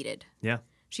defeated. yeah.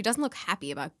 She doesn't look happy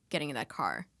about getting in that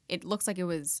car. It looks like it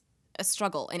was a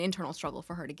struggle, an internal struggle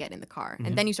for her to get in the car.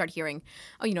 And then you start hearing,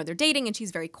 oh, you know, they're dating and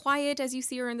she's very quiet as you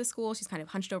see her in the school. She's kind of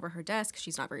hunched over her desk.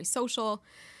 She's not very social.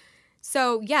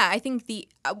 So, yeah, I think the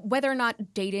whether or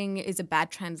not dating is a bad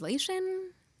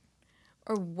translation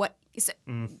or what is it?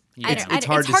 It's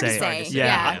hard to say.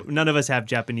 Yeah. None of us have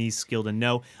Japanese skill to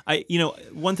know.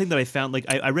 One thing that I found, like,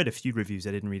 I read a few reviews.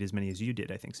 I didn't read as many as you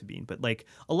did, I think, Sabine. But, like,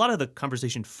 a lot of the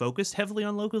conversation focused heavily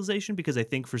on localization because I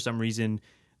think for some reason,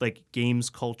 like,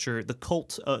 games culture, the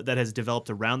cult that has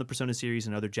developed around the Persona series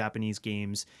and other Japanese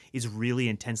games is really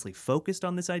intensely focused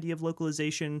on this idea of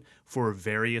localization for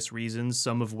various reasons,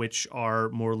 some of which are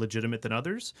more legitimate than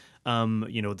others.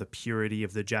 The purity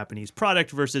of the Japanese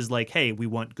product versus, like, hey, we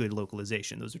want good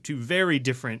localization. Those are two very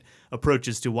different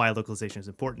approaches to why localization is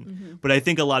important. But I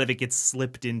think a lot of it gets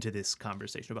slipped into this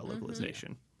conversation about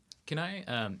localization. Can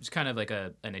I just kind of like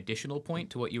an additional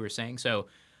point to what you were saying? So,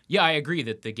 yeah, I agree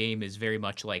that the game is very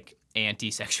much like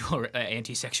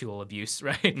anti-sexual abuse,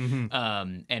 right?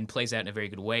 And plays out in a very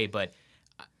good way. But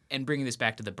and bringing this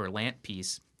back to the Berlant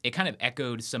piece, it kind of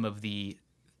echoed some of the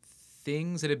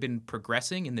things that have been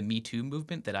progressing in the Me Too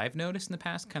movement that I've noticed in the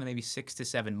past kind of maybe 6 to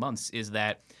 7 months. Is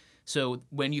that so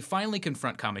when you finally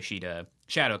confront Kamoshida,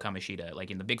 Shadow Kamoshida,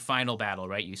 like in the big final battle,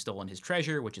 right? You stolen his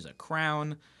treasure, which is a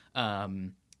crown,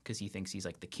 because he thinks he's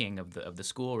like the king of the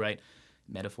school, right?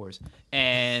 Metaphors.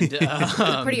 And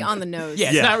pretty on the nose.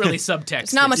 Yeah, it's not really subtext.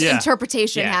 There's not much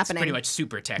interpretation It's happening. pretty much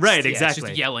super text. Right, Yeah, exactly. it's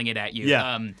just yelling it at you.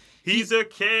 Yeah. He's a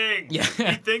king. Yeah.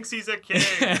 He thinks he's a king.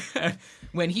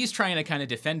 When he's trying to kind of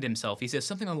defend himself, he says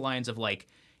something on the lines of like,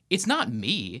 it's not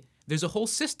me. There's a whole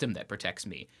system that protects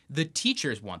me. The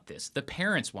teachers want this. The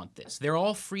parents want this. They're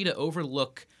all free to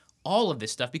overlook all of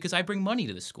this stuff because I bring money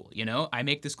to the school. You know, I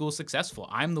make the school successful.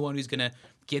 I'm the one who's going to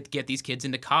get these kids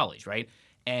into college, right?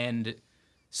 And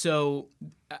so,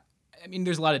 I mean,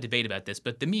 there's a lot of debate about this,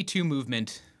 but the Me Too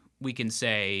movement, we can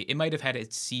say, it might have had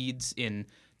its seeds in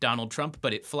Donald Trump,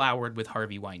 but it flowered with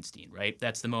Harvey Weinstein, right?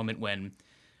 That's the moment when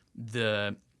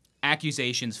the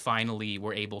accusations finally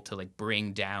were able to, like,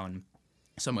 bring down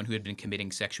someone who had been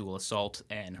committing sexual assault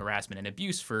and harassment and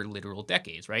abuse for literal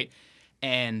decades, right?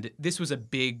 And this was a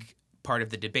big part of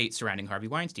the debate surrounding Harvey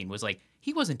Weinstein was like,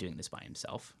 he wasn't doing this by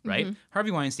himself, right? Harvey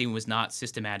Weinstein was not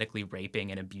systematically raping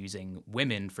and abusing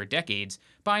women for decades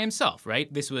by himself,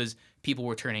 right? This was people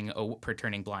were turning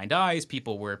blind eyes.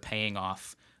 People were paying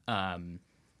off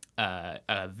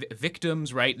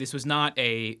victims, right? This was not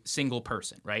a single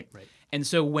person, right? Right. And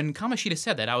so when Kamoshida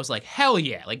said that, I was like, hell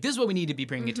yeah. Like, this is what we need to be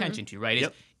bringing attention to, right?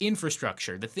 Yep. Is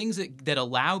infrastructure, the things that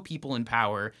allow people in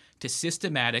power to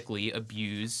systematically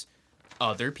abuse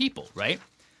other people, right?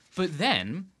 But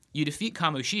then you defeat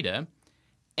Kamoshida,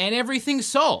 and everything's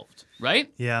solved,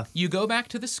 right? Yeah. You go back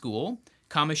to the school.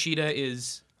 Kamoshida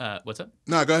is... what's up?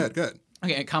 No, go ahead.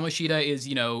 Okay, and Kamoshida is,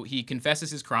 he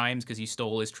confesses his crimes because he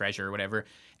stole his treasure or whatever,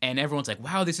 and everyone's like,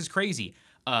 wow, this is crazy.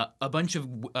 A bunch of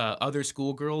other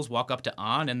schoolgirls walk up to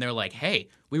An, and they're like, hey,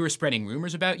 we were spreading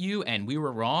rumors about you, and we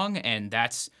were wrong, and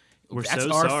that's so our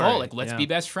sorry. fault. Like, let's be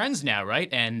best friends now, right?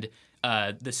 And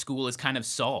the school is kind of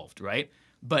solved, right?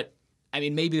 But I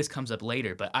mean, maybe this comes up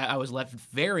later, but I was left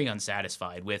very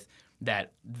unsatisfied with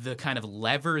that the kind of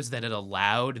levers that it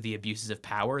allowed the abuses of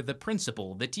power, the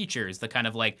principal, the teachers, the kind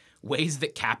of like ways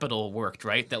that capital worked,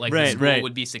 right? That like the school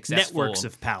would be successful. Networks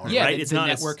of power, yeah, right? It's the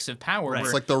networks of power.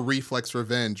 It's like the reflex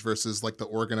revenge versus like the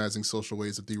organizing social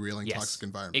ways of derailing toxic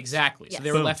environments. Exactly. Yes. So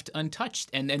they were left untouched,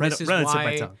 and this is Right on why.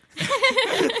 the tip of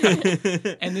my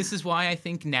tongue. And this is why I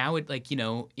think now it like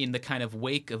in the kind of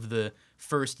wake of the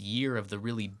first year of the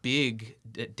really big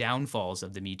downfalls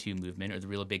of the Me Too movement, or the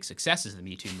really big successes of the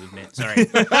Me Too movement. Sorry,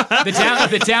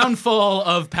 the downfall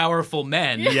of powerful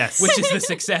men. Yes. Which is the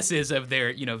successes of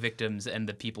their victims and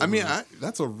the people. I mean,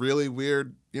 that's a really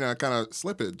weird, kind of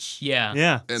slippage. Yeah.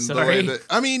 Yeah. And the Sorry. way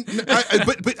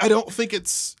that but I don't think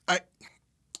it's.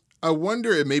 I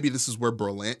wonder if maybe this is where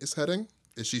Berlant is heading.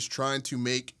 Is she's trying to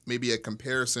make maybe a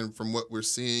comparison from what we're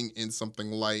seeing in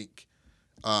something like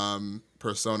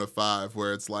Persona 5,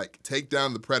 where it's like take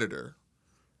down the predator,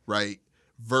 right?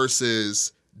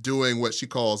 Versus doing what she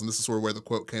calls, and this is sort of where the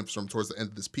quote came from towards the end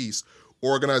of this piece,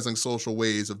 organizing social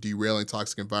ways of derailing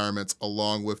toxic environments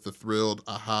along with the thrilled,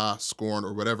 aha, scorn,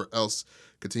 or whatever else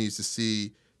continues to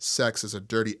see sex as a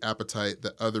dirty appetite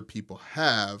that other people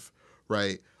have,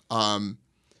 right?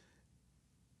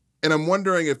 And I'm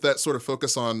wondering if that sort of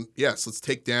focus on, yes, let's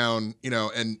take down,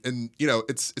 and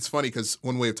it's funny because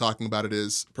one way of talking about it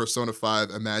is Persona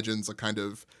 5 imagines a kind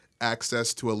of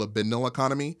access to a libidinal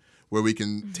economy where we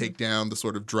can take down the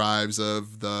sort of drives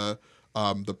of the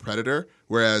predator,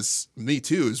 whereas Me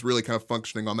Too is really kind of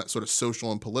functioning on that sort of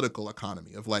social and political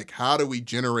economy of like, how do we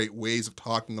generate ways of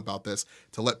talking about this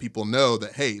to let people know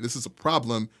that, hey, this is a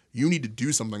problem, you need to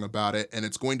do something about it, and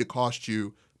it's going to cost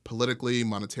you politically,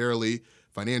 monetarily,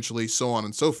 financially, so on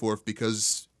and so forth,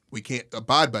 because we can't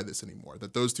abide by this anymore.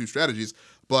 That those two strategies,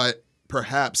 but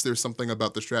perhaps there's something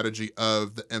about the strategy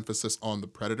of the emphasis on the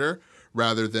predator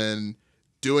rather than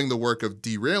doing the work of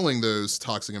derailing those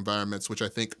toxic environments, which I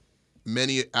think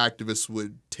many activists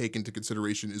would take into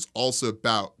consideration is also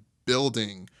about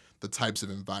building the types of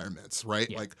environments, right?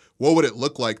 Yeah. Like, what would it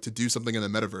look like to do something in the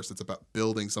metaverse that's about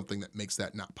building something that makes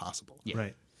that not possible? Yeah.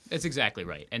 Right. That's exactly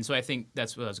right. And so I think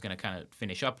that's what I was going to kind of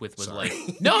finish up with was like,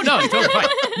 no, you're totally fine.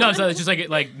 No, so it's just like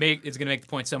it's going to make the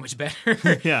point so much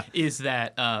better. Yeah. Is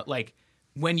that like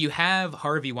when you have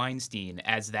Harvey Weinstein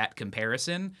as that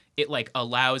comparison, it like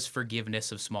allows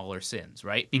forgiveness of smaller sins,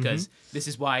 right? Because this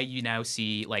is why you now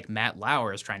see like Matt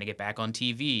Lauer is trying to get back on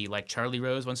TV, like Charlie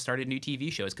Rose once started new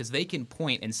TV shows, because they can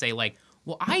point and say like,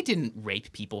 well, I didn't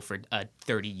rape people for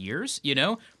 30 years,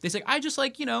 They say, I just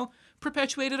like,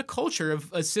 perpetuated a culture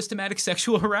of systematic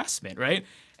sexual harassment, right?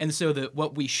 And so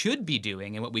what we should be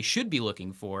doing and what we should be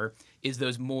looking for is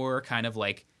those more kind of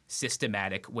like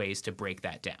systematic ways to break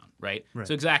that down, right?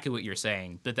 So exactly what you're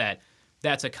saying,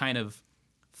 that's a kind of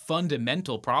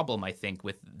fundamental problem, I think,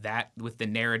 with the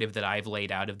narrative that I've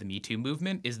laid out of the Me Too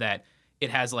movement is that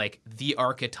it has like the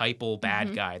archetypal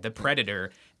bad guy, the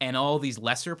predator, and all these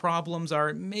lesser problems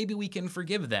are maybe we can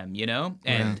forgive them,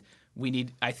 And we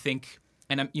need, I think,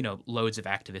 and loads of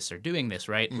activists are doing this,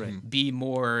 right? Be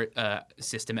more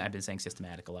systematic. I've been saying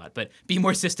systematic a lot, but be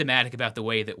more systematic about the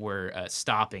way that we're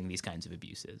stopping these kinds of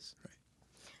abuses.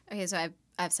 Okay, so I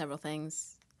have several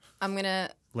things. I'm gonna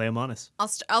Lay them on us.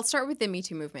 I'll start with the Me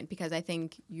Too movement because I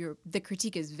think the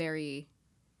critique is very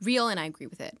real and I agree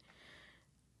with it.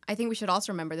 I think we should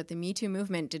also remember that the Me Too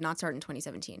movement did not start in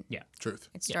 2017. Yeah. Truth.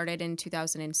 It started in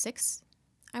 2006,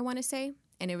 I want to say,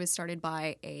 and it was started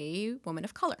by a woman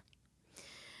of color.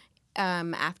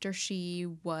 After she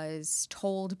was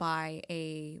told by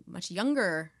a much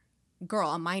younger girl,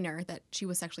 a minor, that she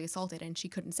was sexually assaulted and she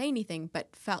couldn't say anything,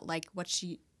 but felt like what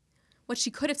she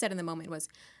could have said in the moment was,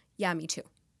 yeah, me too.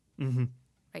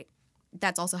 Right?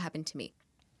 That's also happened to me.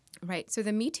 Right? So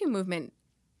the Me Too movement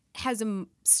has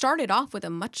started off with a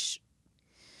much,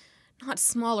 not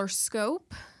smaller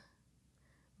scope,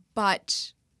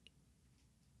 but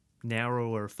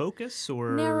narrower focus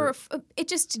or it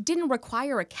just didn't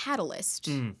require a catalyst,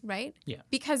 right? Yeah.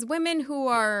 Because women who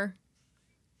are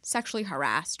sexually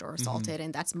harassed or assaulted,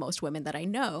 and that's most women that I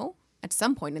know at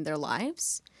some point in their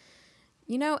lives,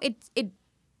 it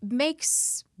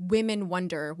makes women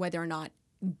wonder whether or not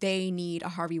they need a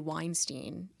Harvey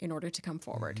Weinstein in order to come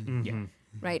forward. Yeah.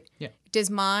 Right? Yeah. Does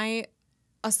my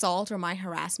assault or my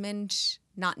harassment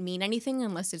not mean anything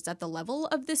unless it's at the level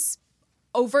of this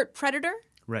overt predator?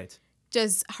 right.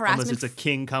 Does harassment... Unless it's a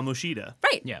King Kamoshida.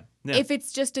 Right. Yeah. Yeah. If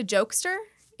it's just a jokester,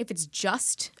 if it's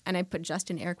just, and I put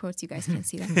just in air quotes, you guys can't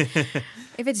see that.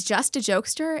 If it's just a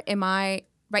jokester, am I,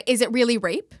 right? Is it really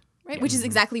rape? Right? Which is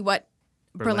exactly what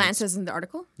Berlant says in the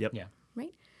article. Yep. Yeah.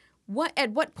 Right?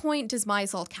 at what point does my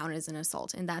assault count as an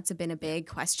assault? And that's been a big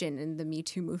question in the Me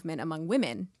Too movement among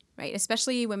women, right?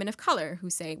 Especially women of color who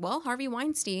say, well, Harvey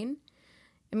Weinstein,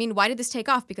 I mean, why did this take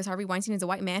off? Because Harvey Weinstein is a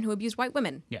white man who abused white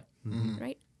women. Yeah.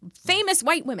 Right? Famous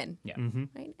white women. Yeah.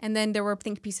 Right? And then there were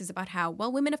think pieces about how,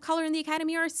 well, women of color in the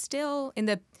academy are still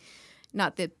in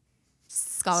not the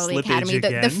scholarly Slippage academy, the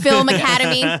again. film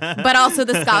academy, but also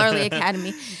the scholarly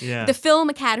academy. Yeah. The film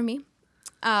academy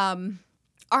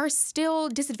are still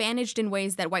disadvantaged in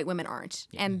ways that white women aren't.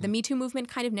 And the Me Too movement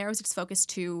kind of narrows its focus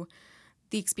to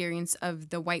the experience of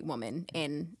the white woman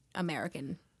in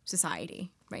American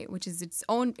society, right? Which is it's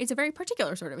a very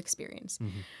particular sort of experience.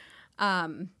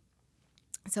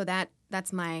 So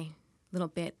that's my little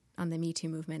bit on the Me Too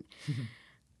movement.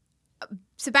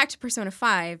 So back to Persona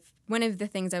 5, one of the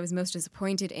things I was most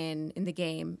disappointed in the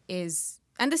game is,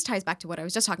 and this ties back to what I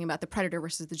was just talking about, the predator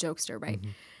versus the jokester, right?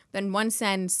 In one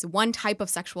sense, one type of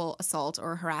sexual assault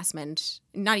or harassment,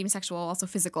 not even sexual, also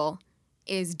physical,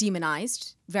 is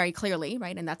demonized very clearly,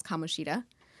 right? And that's Kamoshida.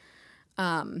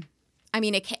 I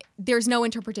mean, there's no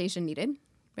interpretation needed,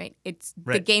 right?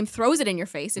 The game throws it in your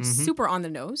face. It's super on the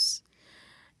nose.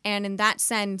 And in that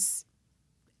sense,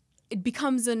 it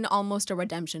becomes almost a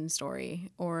redemption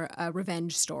story or a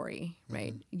revenge story,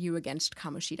 right? You against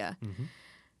Kamoshida.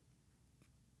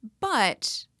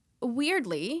 But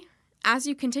weirdly, as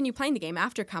you continue playing the game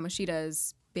after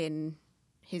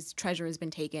his treasure has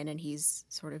been taken and he's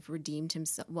sort of redeemed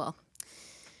himself. Well,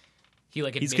 he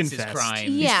like He's admits his confessed. crime.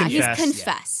 yeah, he's confessed.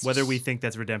 confessed. Whether we think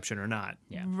that's redemption or not.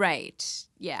 Yeah. Right.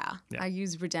 Yeah. Yeah. I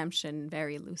use redemption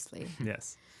very loosely.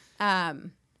 Yes.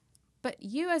 But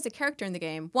you as a character in the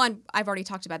game, one, I've already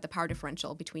talked about the power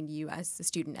differential between you as the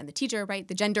student and the teacher,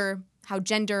 right? How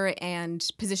gender and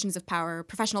positions of power,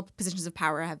 professional positions of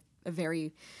power have a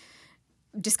very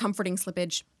discomforting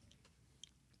slippage.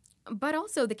 But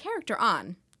also the character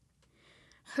An,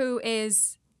 who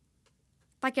is,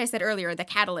 like I said earlier, the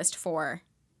catalyst for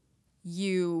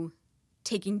you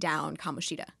taking down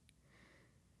Kamoshida,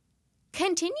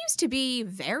 continues to be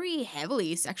very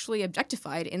heavily sexually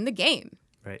objectified in the game.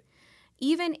 Right.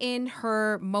 Even in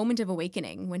her moment of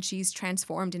awakening, when she's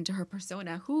transformed into her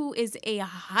persona, who is a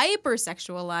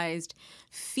hypersexualized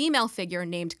female figure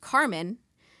named Carmen.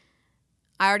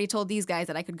 I already told these guys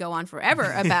that I could go on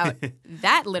forever about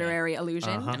that literary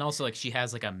illusion. And also, like, she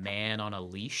has like a man on a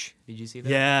leash. Did you see that?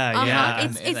 Yeah, yeah.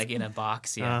 It's- like in a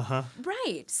box. Yeah.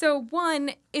 Right. So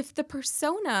one, if the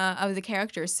persona of the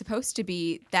character is supposed to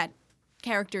be that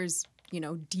character's,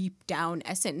 deep down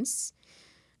essence,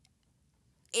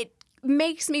 it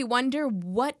makes me wonder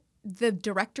what the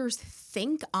directors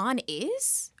think An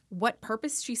is, what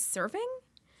purpose she's serving.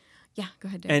 Yeah, go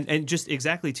ahead, Derek. And just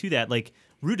exactly to that, like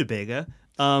Rutabaga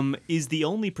is the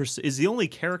only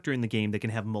character in the game that can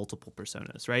have multiple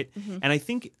personas, right? And I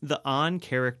think the An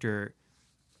character,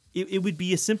 it would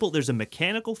be there's a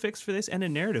mechanical fix for this and a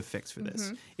narrative fix for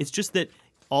this. It's just that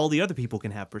all the other people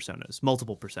can have personas,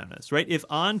 multiple personas, right? If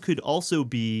An could also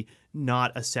be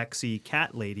not a sexy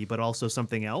cat lady, but also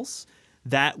something else,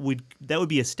 that would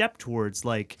be a step towards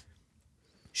like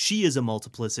she is a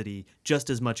multiplicity just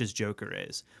as much as Joker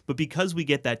is. But because we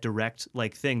get that direct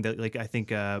like thing that like I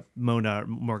think Mona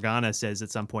Morgana says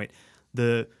at some point,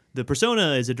 the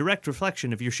persona is a direct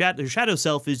reflection of your shadow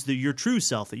self is your true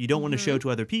self that you don't want to show to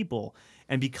other people.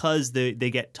 And because they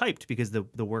get typed, because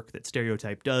the work that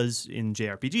Stereotype does in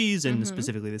JRPGs and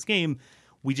specifically this game,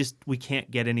 we can't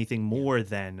get anything more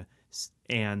than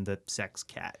and the sex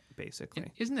cat, basically.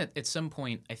 And isn't it at some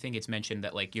point, I think it's mentioned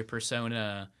that like your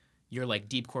persona, your like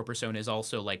deep core persona is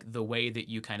also like the way that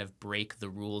you kind of break the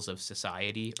rules of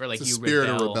society, or like It's a you spirit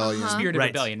of rebel. rebellion. Spirit of Right,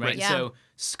 rebellion, right? right. Yeah. So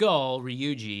Skull,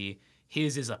 Ryuji,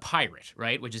 his is a pirate,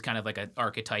 right? Which is kind of like an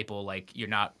archetypal, like you're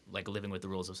not like living with the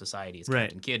rules of society as Right.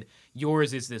 Captain Kidd.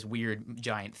 Yours is this weird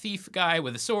giant thief guy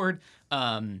with a sword.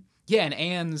 And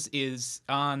An's is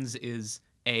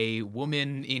a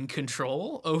woman in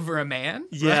control over a man.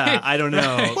 Yeah, right? I don't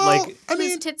know. Well, like, I Whose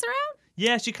mean, tits are out?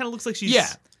 yeah, she kind of looks like she's Yeah,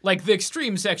 like the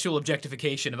extreme sexual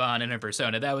objectification of An in her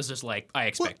persona. That was just like I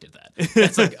expected that.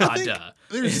 That's like duh.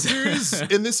 there is,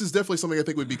 and this is definitely something I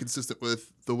think would be consistent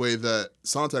with the way that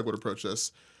Sontag would approach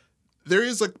this. There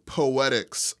is like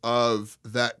poetics of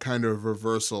that kind of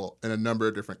reversal in a number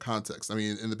of different contexts. I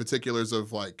mean, in the particulars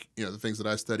of like, the things that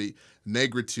I study,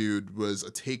 negritude was a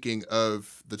taking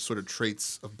of the sort of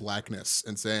traits of blackness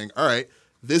and saying, all right,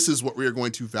 this is what we are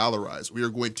going to valorize. We are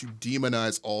going to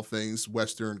demonize all things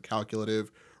Western,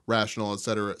 calculative, rational, et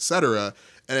cetera, et cetera.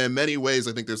 And in many ways,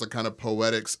 I think there's a kind of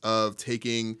poetics of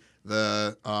taking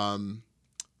the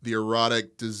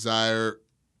erotic, desirous,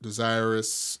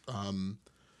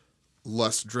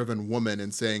 lust-driven woman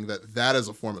and saying that that is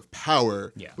a form of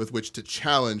power Yeah. with which to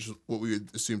challenge what we would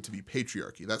assume to be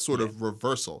patriarchy. That sort of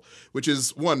reversal, which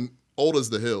is one, old as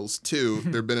the hills. Two,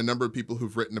 there have been a number of people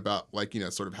who've written about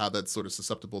sort of how that's sort of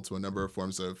susceptible to a number of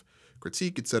forms of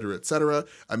critique, et cetera, et cetera.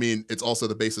 I mean, it's also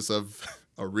the basis of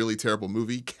a really terrible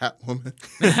movie, Catwoman.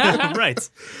 Right.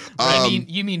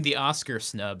 You mean the Oscar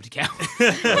snubbed cow?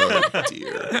 Oh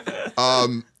dear.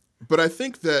 But I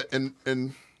think that,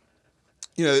 and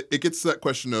it gets to that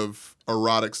question of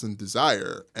erotics and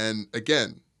desire. And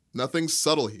again, nothing's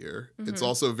subtle here. It's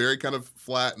also very kind of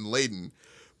flat and laden.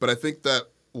 But I think that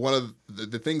one of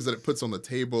the things that it puts on the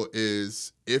table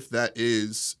is, if that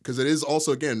is, because it is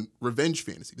also, again, revenge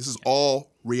fantasy. This is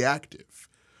all reactive,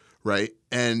 right?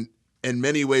 And in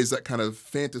many ways, that kind of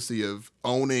fantasy of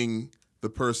owning the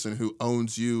person who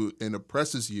owns you and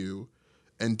oppresses you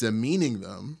and demeaning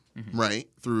them, right,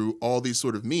 through all these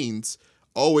sort of means,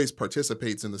 always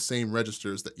participates in the same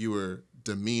registers that you were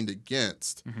demeaned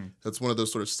against. That's one of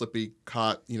those sort of slippy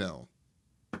caught, in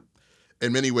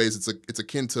many ways, it's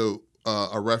akin to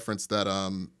a reference that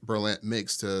Berlant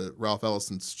makes to Ralph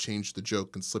Ellison's Change the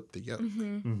Joke and Slip the Yoke.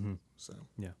 So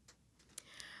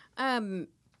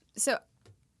So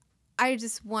I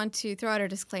just want to throw out a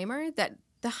disclaimer that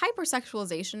the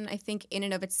hypersexualization, I think, in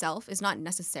and of itself is not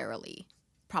necessarily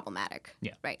problematic.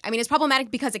 Yeah. Right. I mean, it's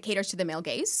problematic because it caters to the male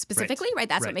gaze specifically, right?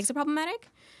 That's what makes it problematic.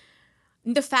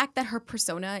 The fact that her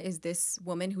persona is this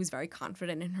woman who's very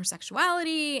confident in her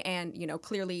sexuality and,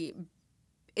 clearly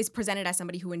is presented as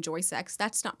somebody who enjoys sex,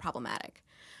 that's not problematic.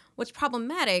 What's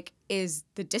problematic is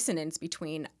the dissonance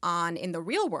between An in the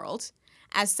real world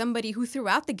as somebody who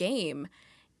throughout the game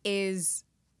is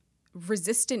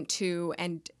resistant to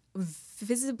and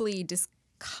visibly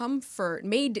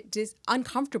made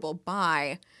uncomfortable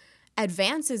by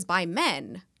advances by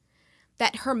men,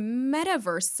 that her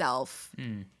metaverse self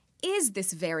is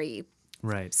this very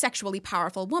sexually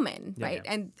powerful woman, right?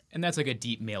 Yeah. And that's like a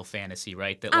deep male fantasy,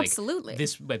 right? That absolutely,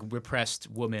 this repressed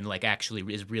woman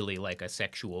actually is really like a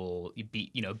sexual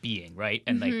being, right?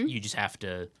 And you just have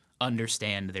to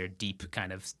understand their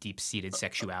deep-seated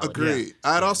sexuality. Agree. Yeah.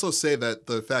 I'd also say that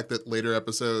the fact that later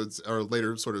episodes or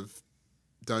later sort of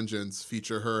dungeons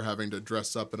feature her having to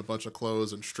dress up in a bunch of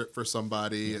clothes and strip for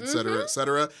somebody, et cetera, et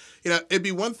cetera. It'd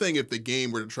be one thing if the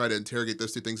game were to try to interrogate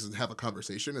those two things and have a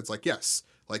conversation. It's like, yes,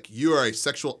 you are a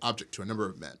sexual object to a number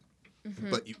of men,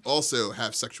 but you also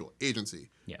have sexual agency.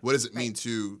 Yeah. What does it mean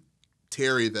to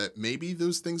Terry that maybe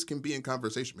those things can be in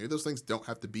conversation? Maybe those things don't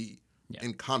have to be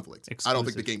in conflict. Exclusive. I don't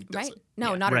think the game does it.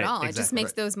 No, not at all. Exactly. It just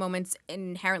makes those moments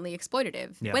inherently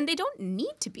exploitative when they don't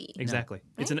need to be. Exactly.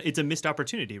 Right? It's a missed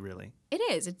opportunity, really. It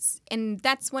is. And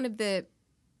that's one of the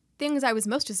things I was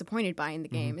most disappointed by in the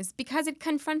game is because it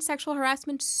confronts sexual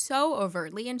harassment so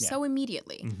overtly and so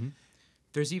immediately.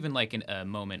 There's even a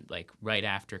moment right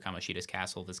after Kamoshida's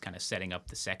castle that's kind of setting up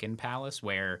the second palace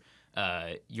where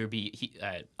An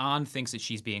thinks that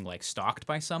she's being stalked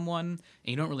by someone and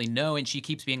you don't really know, and she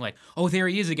keeps being oh, there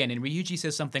he is again, and Ryuji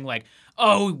says something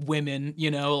oh, women,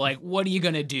 what are you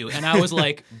gonna do? And I was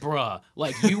bruh,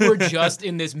 you were just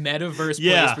in this metaverse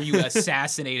place where you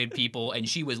assassinated people and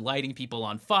she was lighting people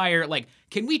on fire.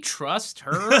 Can we trust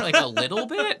her a little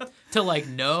bit to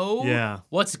know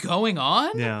what's going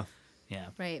on? Yeah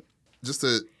Right. Just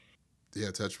to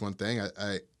touch one thing,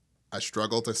 I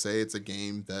struggle to say it's a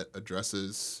game that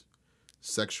addresses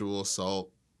sexual assault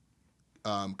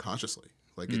consciously.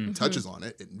 It touches on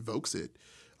it, it invokes it,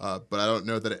 but I don't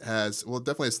know that it has. Well, it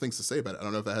definitely has things to say about it. I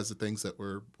don't know if it has the things that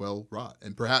were well wrought,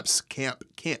 and perhaps camp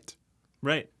can't.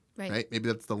 Right. Maybe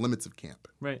that's the limits of camp.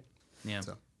 Right. Yeah.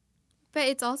 So. But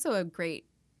it's also a great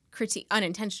critique,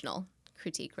 unintentional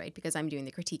critique, right? Because I'm doing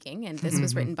the critiquing, and this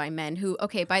was written by men who,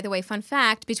 okay, by the way, fun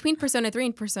fact, between Persona 3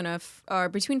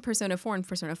 and between Persona 4 and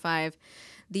Persona 5,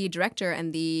 the director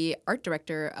and the art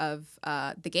director of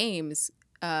the games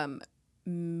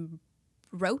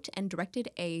wrote and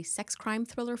directed a sex crime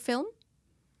thriller film,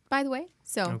 by the way.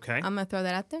 So I'm going to throw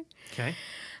that out there. Okay.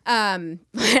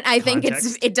 But I think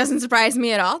it doesn't surprise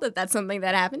me at all that that's something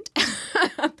that happened.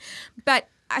 But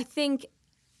I think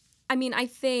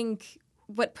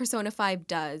what Persona 5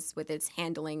 does with its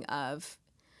handling of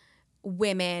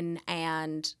women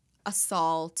and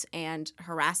assault and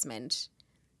harassment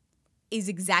is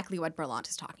exactly what Berlant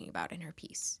is talking about in her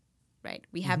piece, right?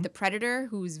 We have the predator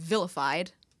who's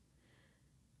vilified,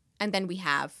 and then we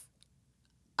have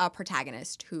a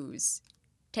protagonist who's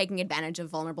taking advantage of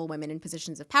vulnerable women in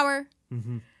positions of power,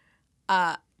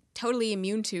 totally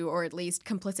immune to, or at least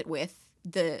complicit with,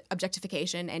 the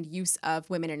objectification and use of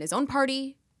women in his own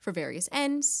party for various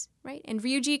ends, right? And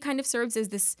Ryuji kind of serves as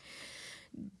this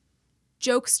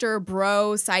jokester,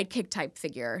 bro, sidekick type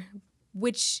figure,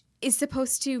 which is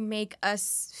supposed to make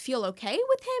us feel okay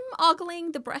with him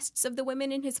ogling the breasts of the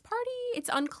women in his party. It's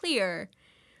unclear,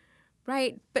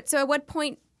 right? But so at what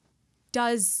point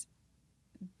does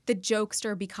the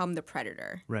jokester become the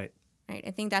predator? Right. Right.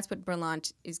 I think that's what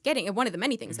Berlant is getting. One of the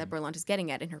many things that Berlant is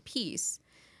getting at in her piece,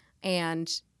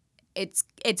 and it's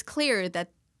clear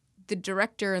that the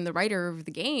director and the writer of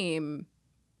the game,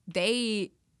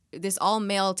 this all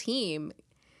male team,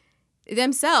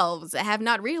 themselves have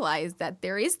not realized that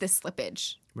there is this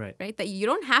slippage. Right. Right. That you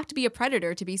don't have to be a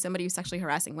predator to be somebody who's sexually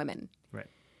harassing women. Right.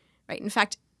 Right. In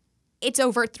fact, it's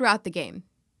overt throughout the game.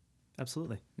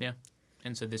 Absolutely. Yeah.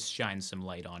 And so this shines some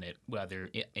light on it, whether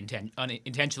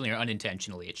intentionally or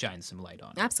unintentionally, it shines some light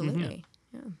on it. Absolutely.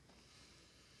 Yeah.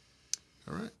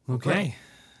 All right. Okay. I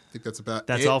think that's about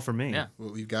That's it, all for me. Yeah.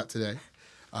 what we've got today.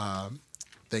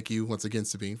 Thank you once again,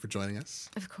 Sabine, for joining us.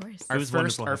 Of course. Our was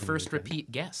first, wonderful our having you first again.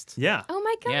 repeat guest. Yeah. Oh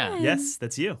my God. Yeah. Yes,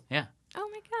 that's you. Yeah. Oh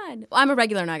my God. Well, I'm a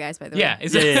regular now, guys, by the way. Yeah.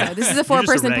 Is Yeah, it? yeah. So this is a You're just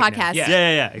 4-person reg now. podcast.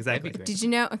 Yeah, exactly. That'd be great. Did you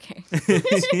know? Okay.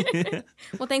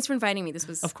 Well, thanks for inviting me. This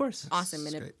was Of course. awesome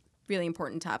and a Great. really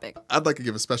important topic. I'd like to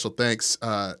give a special thanks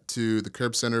to the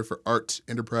Curb Center for Art,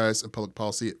 Enterprise, and Public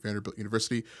Policy at Vanderbilt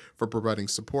University for providing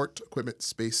support, equipment,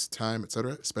 space, time,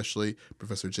 etc., especially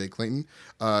Professor Jay Clayton,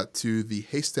 to the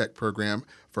Haystack Program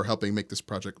for helping make this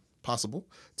project possible,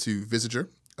 to Visager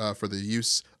for the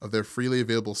use of their freely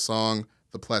available song,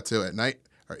 The Plateau at Night,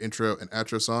 our intro and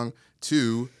outro song,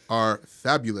 to our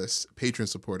fabulous patron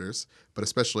supporters, but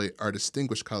especially our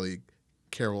distinguished colleague,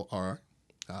 Carol R.,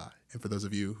 and for those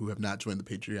of you who have not joined the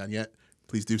Patreon yet,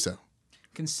 please do so.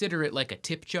 Consider it like a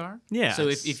tip jar. Yeah. So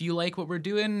if you like what we're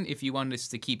doing, if you want us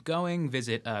to keep going,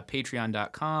 visit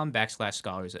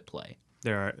patreon.com/scholarsatplay.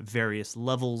 There are various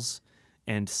levels,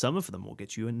 and some of them will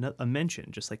get you a mention,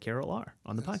 just like Carol R.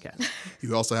 on the podcast.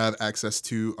 You also have access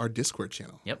to our Discord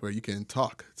channel, Yep. where you can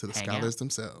talk to the Hang scholars out.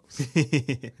 themselves.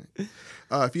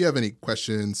 If you have any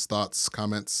questions, thoughts,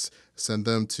 comments, send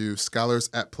them to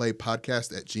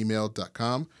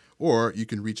scholarsatplaypodcast@gmail.com, or you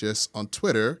can reach us on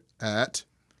Twitter at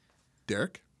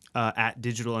Derek. At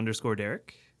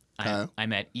digital_Derek.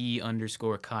 I'm at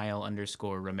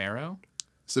E_Kyle_Romero.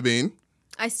 Sabine.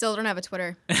 I still don't have a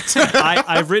Twitter.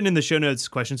 I've written in the show notes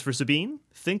questions for Sabine.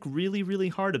 Think really, really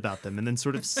hard about them, and then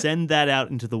sort of send that out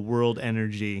into the world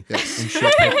energy. Yes. And she'll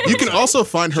pick You can those up. also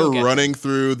find her She'll get running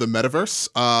through the metaverse,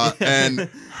 and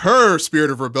her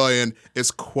spirit of rebellion is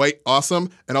quite awesome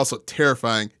and also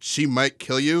terrifying. She might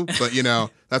kill you, but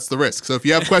that's the risk. So if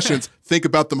you have questions, think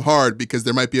about them hard, because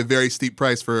there might be a very steep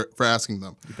price for asking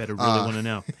them. You better really want to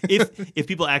know. If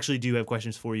people actually do have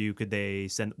questions for you, could they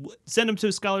send them to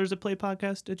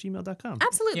scholarsatplaypodcast@gmail.com?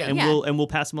 Absolutely. Yeah. And Yeah. we'll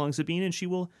pass them along to Sabine, and she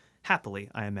will happily,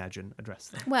 I imagine, address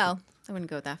them. Well, I wouldn't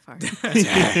go that far.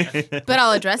 But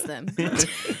I'll address them.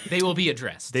 They will be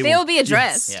addressed. They will be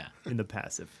addressed. yes, Yeah. in the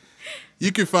passive.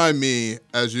 You can find me,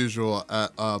 as usual,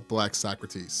 at Black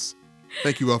Socrates.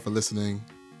 Thank you all for listening.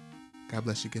 God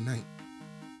bless you. Good night.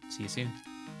 See you soon.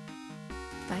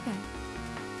 Bye, guys.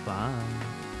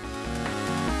 Bye.